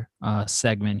breaker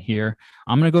segment here.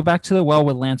 I'm going to go back to the well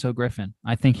with Lanto Griffin.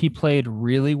 I think he played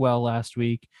really well last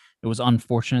week. It was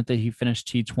unfortunate that he finished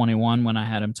T21 when I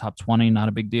had him top 20. Not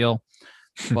a big deal,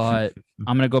 but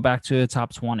I'm going to go back to the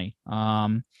top 20.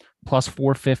 Plus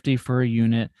 450 for a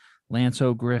unit.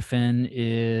 Lanto Griffin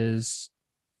is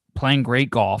playing great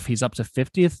golf. He's up to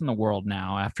 50th in the world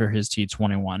now after his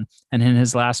T21. And in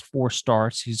his last 4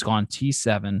 starts, he's gone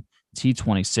T7,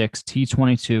 T26,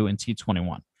 T22, and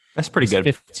T21. That's pretty good.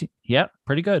 15, yeah,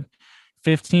 pretty good.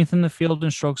 15th in the field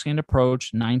in strokes gained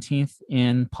approach, 19th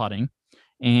in putting.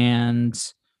 And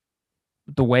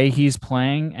the way he's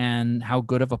playing and how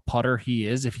good of a putter he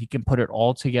is, if he can put it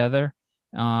all together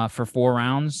for 4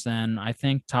 rounds, then I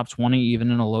think top 20, even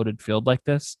in a loaded field like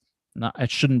this,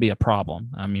 it shouldn't be a problem.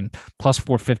 I mean, plus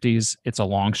 450s, it's a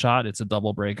long shot. It's a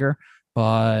double breaker,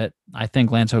 but I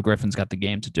think Lanto Griffin's got the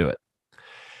game to do it.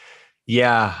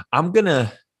 Yeah,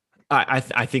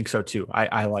 I think so too.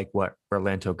 I like where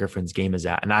Lanto Griffin's game is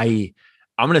at. And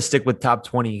I'm going to stick with top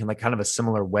 20 in like kind of a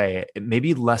similar way.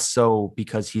 Maybe less so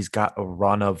because he's got a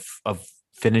run of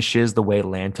finishes the way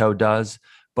Lanto does.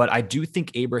 But I do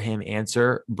think Abraham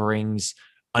Ancer brings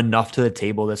enough to the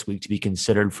table this week to be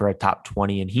considered for a top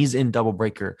 20. And he's in double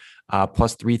breaker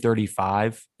plus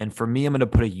 335. And for me, I'm going to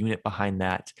put a unit behind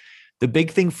that. The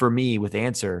big thing for me with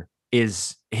Ancer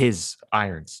is his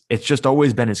irons. It's just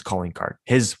always been his calling card.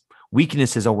 His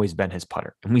weakness has always been his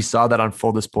putter. And we saw that on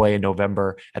full display in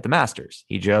November at the Masters.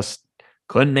 He just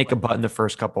couldn't make a putt in the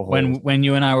first couple holes. When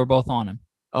you and I were both on him.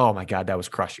 Oh my God, that was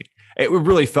crushing. It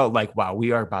really felt like, wow,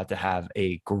 we are about to have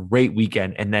a great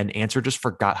weekend. And then Ancer just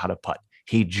forgot how to putt.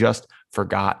 He just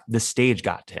forgot. The stage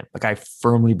got to him. Like, I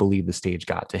firmly believe the stage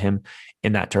got to him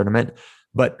in that tournament.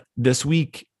 But this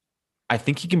week, I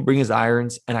think he can bring his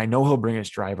irons, and I know he'll bring his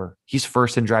driver. He's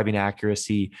first in driving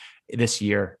accuracy this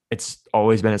year. It's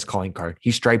always been his calling card.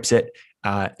 He stripes it,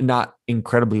 not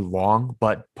incredibly long,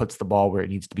 but puts the ball where it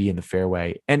needs to be in the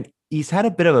fairway. And he's had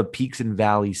a bit of a peaks and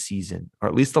valleys season, or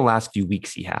at least the last few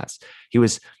weeks he has. He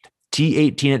was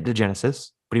T18 at the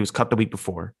Genesis, but he was cut the week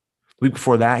before. The week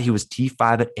before that, he was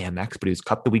T5 at Amex, but he was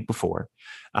cut the week before.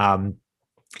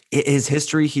 His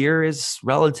history here is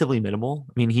relatively minimal.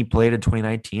 I mean, he played in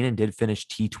 2019 and did finish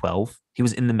T12. He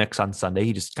was in the mix on Sunday.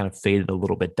 He just kind of faded a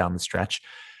little bit down the stretch.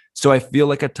 So I feel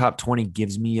like a top 20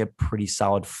 gives me a pretty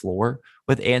solid floor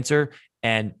with Ancer.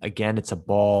 And again, it's a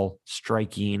ball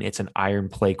striking. It's an iron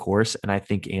play course. And I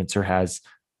think Ancer has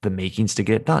the makings to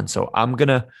get it done. So I'm going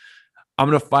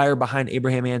to fire behind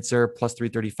Abraham Ancer plus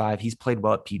 335. He's played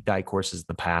well at Pete Dye courses in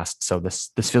the past. So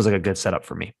this feels like a good setup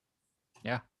for me.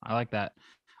 Yeah, I like that.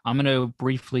 I'm going to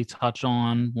briefly touch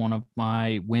on one of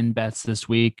my win bets this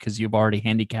week because you've already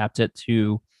handicapped it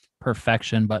to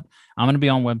perfection, but I'm going to be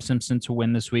on Webb Simpson to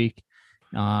win this week.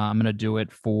 I'm going to do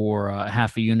it for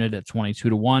half a unit at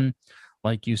 22-1.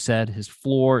 Like you said, his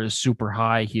floor is super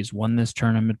high. He's won this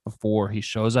tournament before. He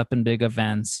shows up in big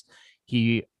events.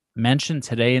 He mentioned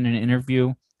today in an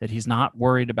interview that he's not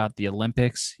worried about the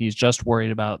Olympics. He's just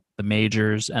worried about the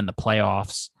majors and the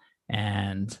playoffs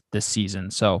and this season.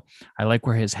 So I like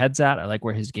where his head's at. I like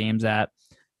where his game's at.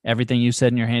 Everything you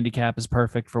said in your handicap is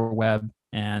perfect for Webb.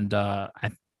 And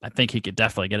I think he could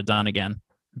definitely get it done again.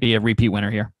 Be a repeat winner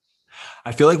here.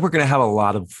 I feel like we're going to have a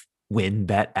lot of win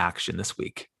bet action this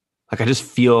week. Like, I just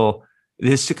feel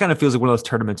this kind of feels like one of those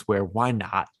tournaments where why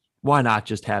not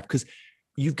just have, because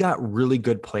you've got really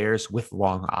good players with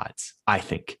long odds, I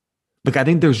think. Like, I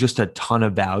think there's just a ton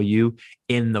of value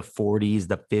in the 40s,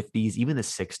 the 50s, even the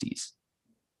 60s,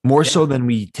 more so than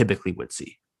we typically would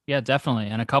see. Yeah, definitely.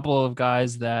 And a couple of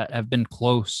guys that have been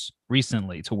close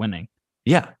recently to winning.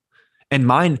 Yeah. And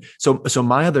mine, so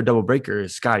my other double breaker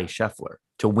is Scotty Scheffler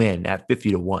to win at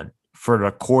 50-1 for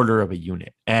a quarter of a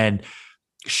unit. And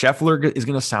Scheffler is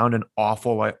going to sound an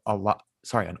awful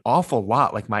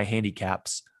lot like my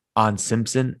handicaps on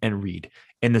Simpson and Reed,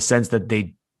 in the sense that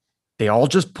they all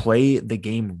just play the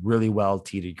game really well,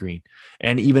 tee to green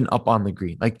and even up on the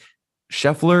green. Like,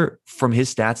 Scheffler, from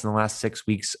his stats in the last 6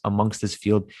 weeks amongst this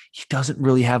field, he doesn't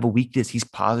really have a weakness. He's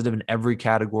positive in every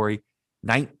category,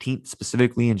 19th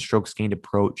specifically in strokes gained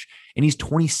approach, and he's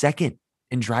 22nd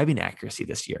in driving accuracy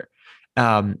this year.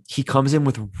 He comes in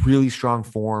with really strong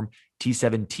form,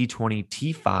 T7, T20,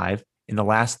 T5 in the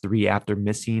last 3 after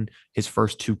missing his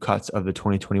first 2 cuts of the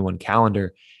 2021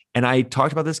 calendar. And I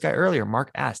talked about this guy earlier.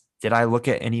 Mark asked, did I look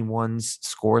at anyone's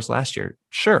scores last year?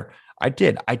 Sure, I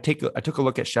did. I took a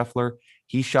look at Scheffler.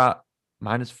 He shot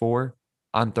 -4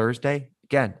 on Thursday.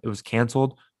 Again, it was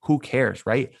canceled. Who cares,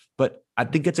 right? But I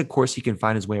think it's a course he can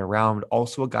find his way around.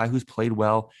 Also a guy who's played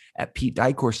well at Pete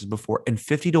Dye courses before. And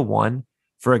 50-1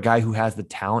 for a guy who has the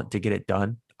talent to get it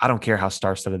done, I don't care how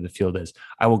star-studded the field is.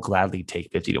 I will gladly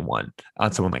take 50-1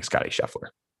 on someone like Scotty Scheffler.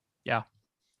 Yeah.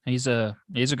 He's a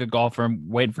good golfer. I'm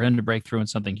waiting for him to break through in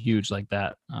something huge like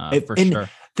that, for and sure.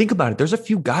 Think about it. There's a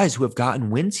few guys who have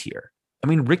gotten wins here. I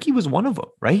mean, Ricky was one of them,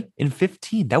 right? In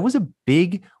 15, that was a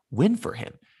big win for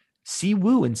him.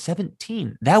 Siwoo in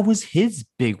 17, that was his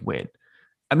big win.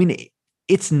 I mean,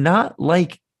 it's not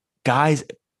like guys,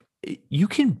 you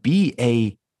can be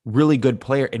a really good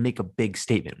player and make a big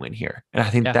statement win here. And I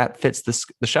think that fits the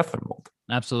Scheffler mold.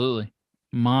 Absolutely.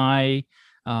 My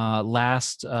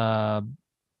last,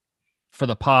 for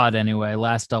the pod anyway,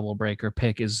 last double breaker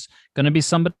pick is going to be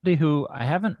somebody who I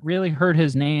haven't really heard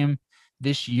his name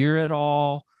this year at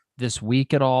all, this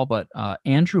week at all, but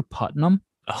Andrew Putnam.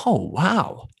 Oh,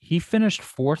 wow. He finished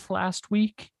 4th last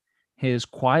week. He's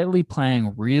quietly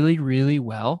playing really, really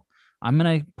well. I'm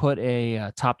going to put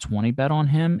a top 20 bet on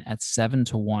him at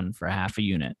 7-1 for half a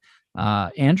unit.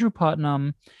 Andrew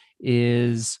Putnam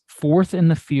is 4th in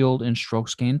the field in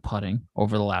strokes gained putting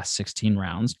over the last 16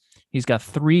 rounds. He's got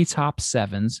 3 top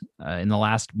 7s in the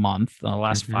last month, the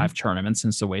last 5 tournaments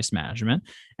since the Waste Management.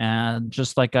 And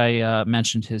just like I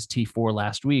mentioned his T4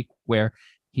 last week, where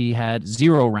he had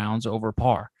 0 rounds over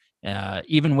par,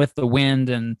 even with the wind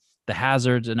and the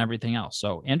hazards and everything else.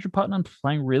 So Andrew Putnam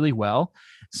playing really well.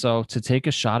 So to take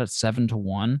a shot at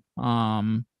 7-1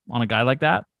 on a guy like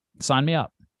that, sign me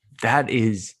up. That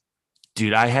is,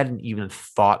 dude, I hadn't even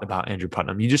thought about Andrew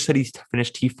Putnam. You just said he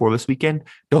finished T4 this weekend.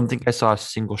 Don't think I saw a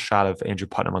single shot of Andrew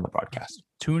Putnam on the broadcast.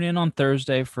 Tune in on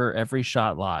Thursday for Every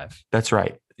Shot Live. That's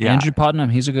right. Yeah. Andrew Putnam,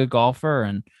 he's a good golfer,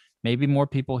 and maybe more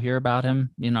people hear about him,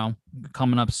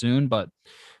 coming up soon, but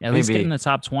at least getting the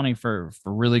top 20 for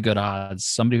really good odds.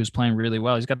 Somebody who's playing really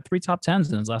well. He's got 3 top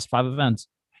 10s in his last 5 events.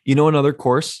 Another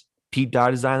course Pete Dye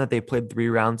designed that they played 3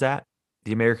 rounds at,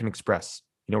 the American Express.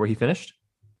 You know where he finished?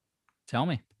 Tell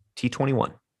me.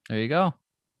 T21. There you go.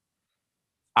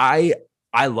 I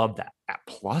love that. At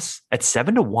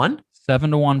 7-1?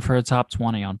 7-1 for a top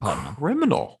 20 on Putnam.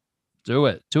 Criminal. Do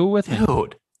it with me.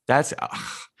 Dude, that's,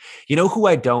 who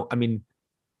I don't,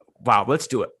 wow, let's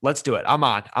do it. I'm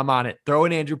on it. Throw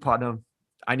in Andrew Putnam.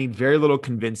 I need very little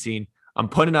convincing. I'm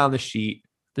putting it on the sheet.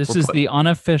 This is the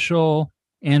unofficial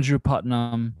Andrew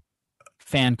Putnam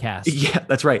fan cast. Yeah,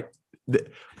 that's right.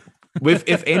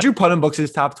 If Andrew Putnam books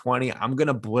his top 20, I'm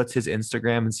gonna blitz his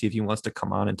Instagram and see if he wants to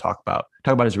come on and talk about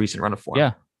his recent run of form.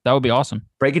 Yeah, that would be awesome.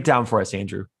 Break it down for us,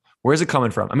 Andrew. Where's it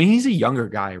coming from? He's a younger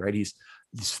guy, right? He's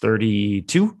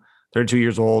 32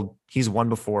 years old. He's won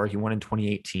before. He won in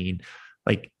 2018.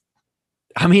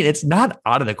 It's not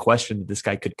out of the question that this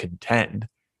guy could contend.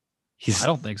 I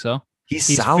don't think so.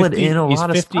 He's solid in a lot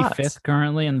of spots. He's 55th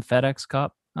currently in the FedEx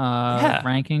Cup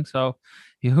ranking. So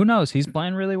who knows? He's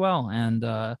playing really well,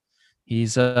 and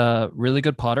he's a really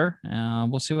good putter.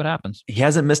 We'll see what happens. He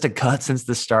hasn't missed a cut since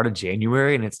the start of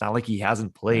January, and it's not like he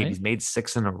hasn't played. Right. He's made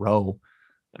 6 in a row.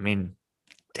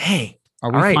 Dang.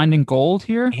 Are we finding gold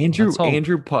here?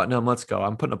 Andrew Putnam, let's go.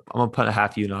 I'm gonna put a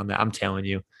half unit on that. I'm telling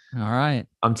you. All right.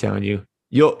 I'm telling you.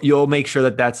 You'll make sure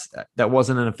that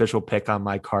wasn't an official pick on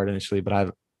my card initially, but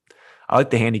I like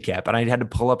the handicap, and I had to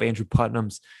pull up Andrew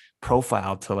Putnam's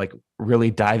profile to really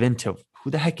dive into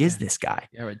who the heck is this guy.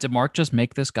 Yeah, right. Did Mark just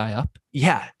make this guy up?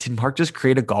 Yeah. Did Mark just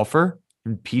create a golfer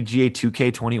in PGA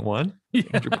 2K21? Yeah.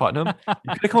 Andrew Putnam. You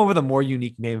could have come up with a more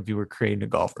unique name if you were creating a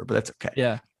golfer, but that's okay.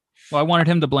 Yeah. Well, I wanted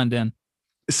him to blend in.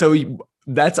 So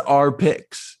that's our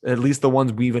picks, at least the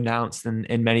ones we've announced,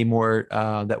 and many more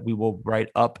that we will write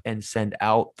up and send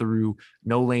out through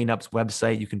No Lane Up's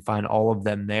website. You can find all of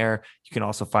them there. You can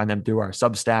also find them through our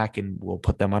Substack, and we'll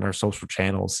put them on our social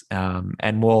channels.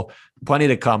 And we'll plenty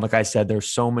to come. Like I said,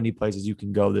 there's so many places you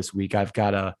can go this week. I've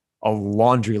got a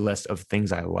laundry list of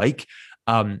things I like.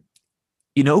 I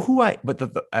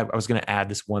was going to add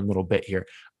this one little bit here.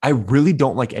 I really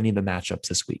don't like any of the matchups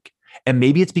this week. And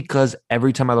maybe it's because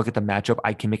every time I look at the matchup,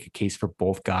 I can make a case for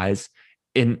both guys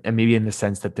and maybe in the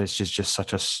sense that there's just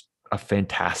such a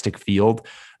fantastic field.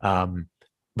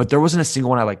 But there wasn't a single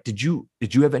one I liked. Did you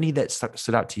have any that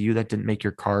stood out to you that didn't make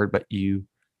your card, but you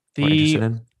were interested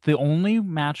in? The only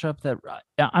matchup that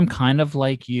I'm kind of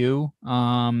like you,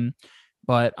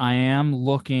 but I am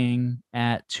looking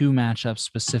at 2 matchups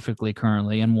specifically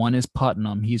currently, and one is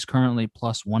Putnam. He's currently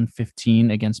plus 115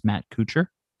 against Matt Kuchar.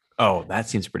 Oh, that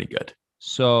seems pretty good.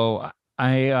 So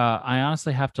I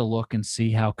honestly have to look and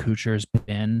see how Kuchar's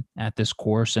been at this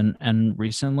course and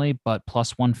recently, but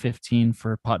plus 115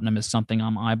 for Putnam is something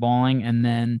I'm eyeballing. And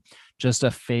then just a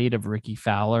fade of Ricky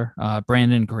Fowler.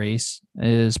 Brandon Grace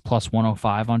is plus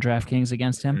 105 on DraftKings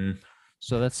against him.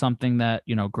 So that's something that,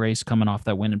 Grace coming off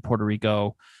that win in Puerto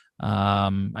Rico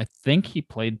I think he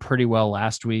played pretty well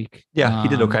last week. Yeah, he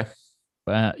did okay.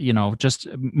 Just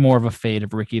more of a fade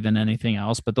of Ricky than anything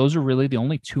else. But those are really the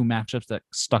only two matchups that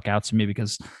stuck out to me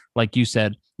because, like you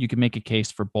said, you can make a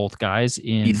case for both guys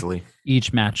in Easily.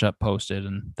 each matchup posted,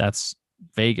 and that's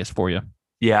Vegas for you.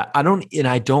 Yeah, I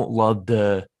don't love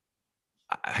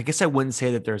I guess I wouldn't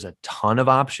say that there's a ton of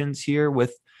options here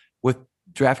with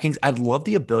DraftKings. I'd love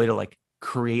the ability to like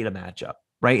create a matchup,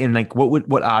 right? And like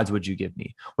what odds would you give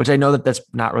me? Which I know that that's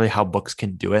not really how books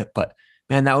can do it, but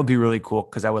man, that would be really cool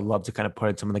because I would love to kind of put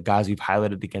in some of the guys we've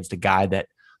highlighted against a guy that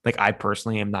like I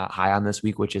personally am not high on this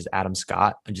week, which is Adam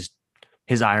Scott. And just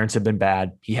his irons have been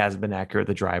bad. He hasn't been accurate,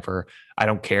 the driver. I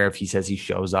don't care if he says he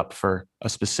shows up for a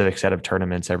specific set of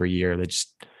tournaments every year.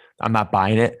 I'm not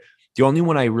buying it. The only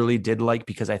one I really did like,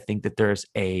 because I think that there's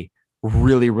a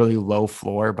really, really low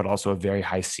floor, but also a very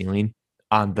high ceiling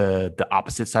on the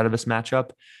opposite side of this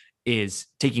matchup, is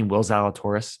taking Will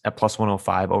Zalatoris at plus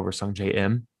 105 over Sungjae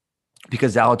Im,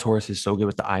 because Zalatoris is so good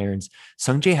with the irons.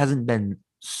 Sungjae hasn't been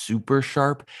super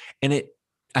sharp. And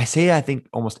I think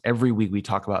almost every week we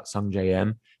talk about Sungjae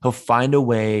Im, he'll find a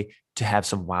way to have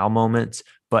some wow moments,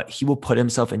 but he will put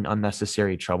himself in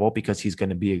unnecessary trouble because he's going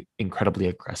to be incredibly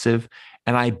aggressive.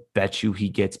 And I bet you he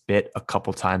gets bit a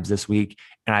couple times this week.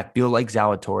 And I feel like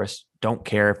Zalatoris, don't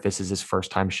care if this is his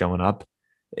first time showing up,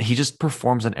 he just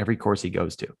performs on every course he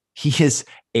goes to. He is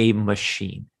a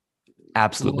machine,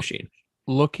 absolute machine.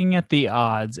 Looking at the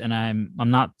odds, and I'm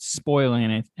not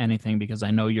spoiling anything because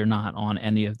I know you're not on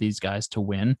any of these guys to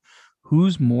win.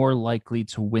 Who's more likely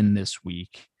to win this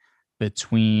week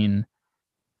between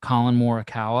Colin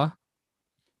Morikawa,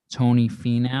 Tony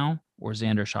Finau, or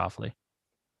Xander Schauffele?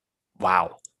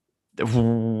 Wow.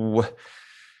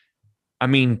 I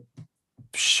mean,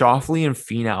 Schauffele and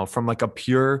Finau, from like a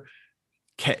pure,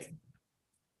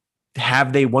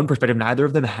 have they won perspective? Neither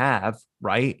of them have,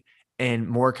 right? And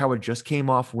Morikawa just came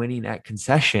off winning at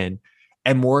Concession,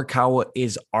 and Morikawa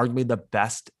is arguably the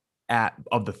best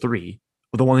of the three,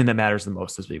 the one thing that matters the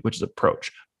most this week, which is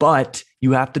approach. But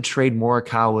you have to trade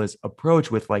Morikawa's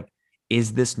approach with like,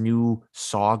 is this new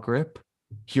saw grip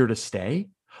here to stay?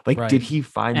 Like, right. Did he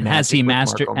find and has he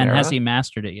mastered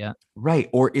it yet? Right.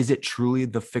 Or is it truly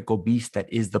the fickle beast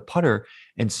that is the putter?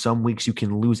 And some weeks you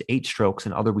can lose 8 strokes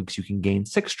and other weeks you can gain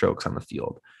 6 strokes on the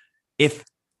field.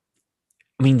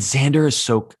 Xander is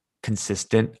so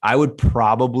consistent. I would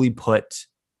probably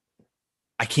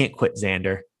I can't quit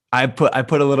Xander. I put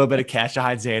a little bit of cash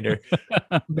behind Xander.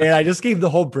 Man, I just gave the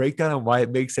whole breakdown on why it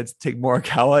makes sense to take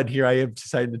Morikawa, and here I am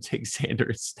deciding to take Xander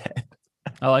instead.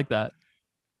 I like that.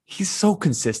 He's so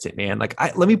consistent, man. Like,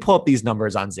 let me pull up these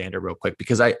numbers on Xander real quick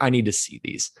because I need to see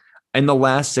these. In the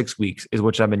last 6 weeks is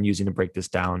which I've been using to break this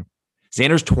down.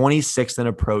 Xander's 26th in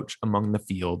approach among the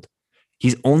field.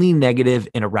 He's only negative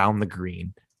in around the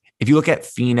green. If you look at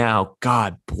Finau,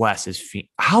 God bless his feet.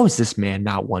 How is this man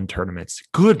not won tournaments?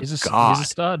 God. He's a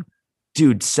stud.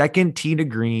 Dude, second tee to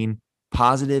green,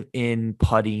 positive in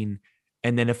putting.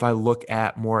 And then if I look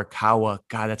at Morikawa,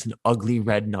 God, that's an ugly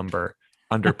red number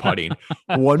under putting.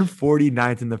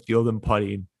 149th in the field in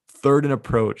putting, 3rd in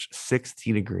approach, 6th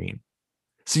tee to green.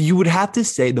 So you would have to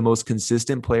say the most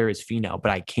consistent player is Finau,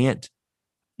 but I can't.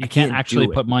 You can't actually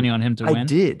put money on him to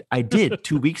win? I did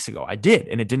 2 weeks ago. I did,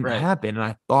 and it didn't happen, and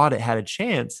I thought it had a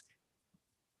chance.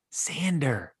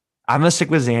 Xander. I'm going to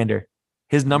stick with Xander.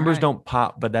 His numbers don't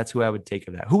pop, but that's who I would take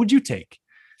of that. Who would you take?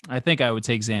 I think I would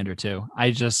take Xander too.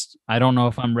 I don't know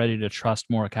if I'm ready to trust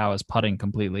Morikawa's putting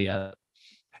completely yet.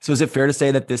 So is it fair to say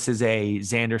that this is a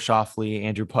Xander Schauffele,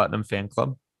 Andrew Putnam fan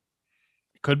club?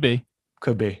 Could be.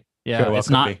 Yeah, well, it's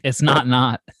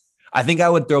not. I think I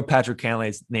would throw Patrick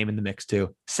Cantley's name in the mix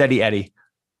too. Seti Eddie.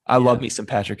 I love me some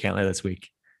Patrick Cantley this week.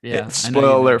 Yeah. Spoiler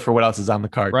alert for what else is on the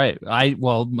card. Right.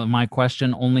 My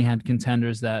question only had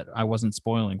contenders that I wasn't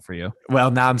spoiling for you.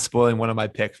 Well, now I'm spoiling one of my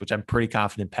picks, which I'm pretty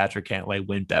confident Patrick Cantlay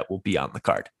win bet will be on the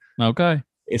card. Okay.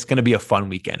 It's going to be a fun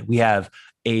weekend. We have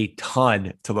a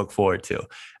ton to look forward to.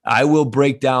 I will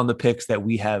break down the picks that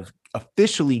we have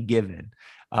officially given.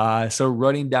 So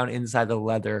running down inside the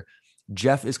leather,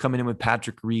 Jeff is coming in with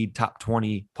Patrick Reed, top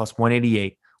 20 plus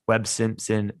 188. Webb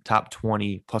Simpson, top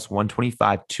 20 plus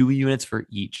 125, 2 units for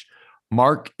each.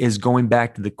 Mark is going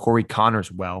back to the Corey Connors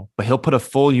well, but he'll put a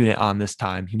full unit on this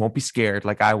time. He won't be scared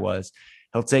like I was.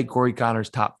 He'll take Corey Connors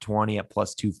top 20 at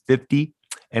plus 250,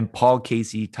 and Paul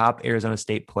Casey, top Arizona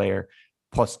State player,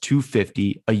 plus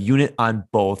 250, a unit on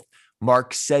both.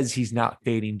 Mark says he's not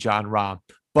fading Jon Rahm,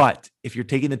 But if you're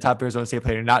taking the top Arizona State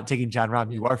player, you're not taking John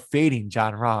Rahm. You are fading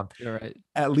John Rahm. You're right.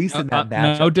 At least in that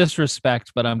matchup. No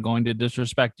disrespect, but I'm going to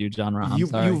disrespect you, John Rahm.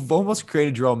 You've almost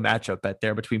created your own matchup bet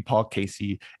there between Paul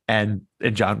Casey and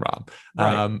John Rahm.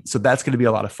 Right. So that's going to be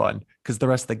a lot of fun because the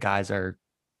rest of the guys are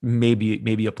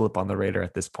maybe a blip on the radar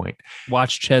at this point.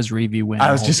 Watch Ches Reavie win.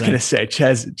 I was just going to say,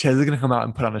 Ches is going to come out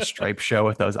and put on a stripe show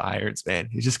with those irons, man.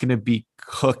 He's just going to be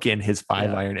cooking his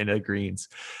 5-iron into the greens.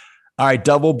 All right,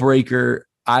 double breaker.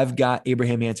 I've got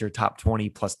Abraham Ancer top 20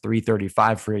 plus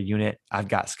 335 for a unit. I've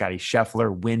got Scotty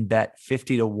Scheffler win bet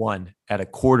 50-1 at a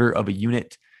quarter of a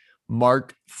unit.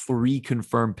 Mark 3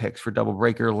 confirmed picks for double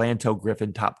breaker. Lanto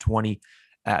Griffin top 20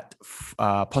 at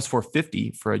plus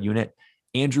 450 for a unit.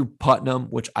 Andrew Putnam,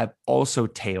 which I've also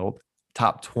tailed,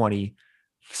 top 20,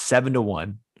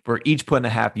 7-1. We're each putting a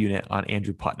half unit on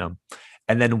Andrew Putnam.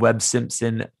 And then Webb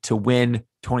Simpson to win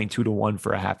 22-1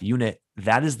 for a half unit.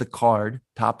 That is the card,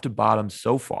 top to bottom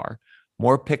so far.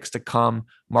 More picks to come.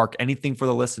 Mark, anything for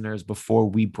the listeners before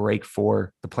we break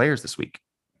for the players this week?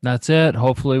 That's it.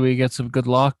 Hopefully we get some good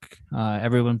luck.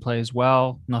 Everyone plays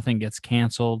well. Nothing gets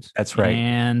canceled. That's right.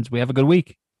 And we have a good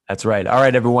week. That's right. All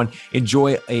right, everyone.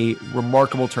 Enjoy a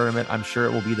remarkable tournament. I'm sure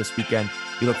it will be this weekend.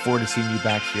 We look forward to seeing you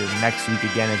back here next week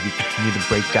again as we continue to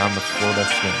break down the Florida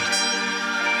swing.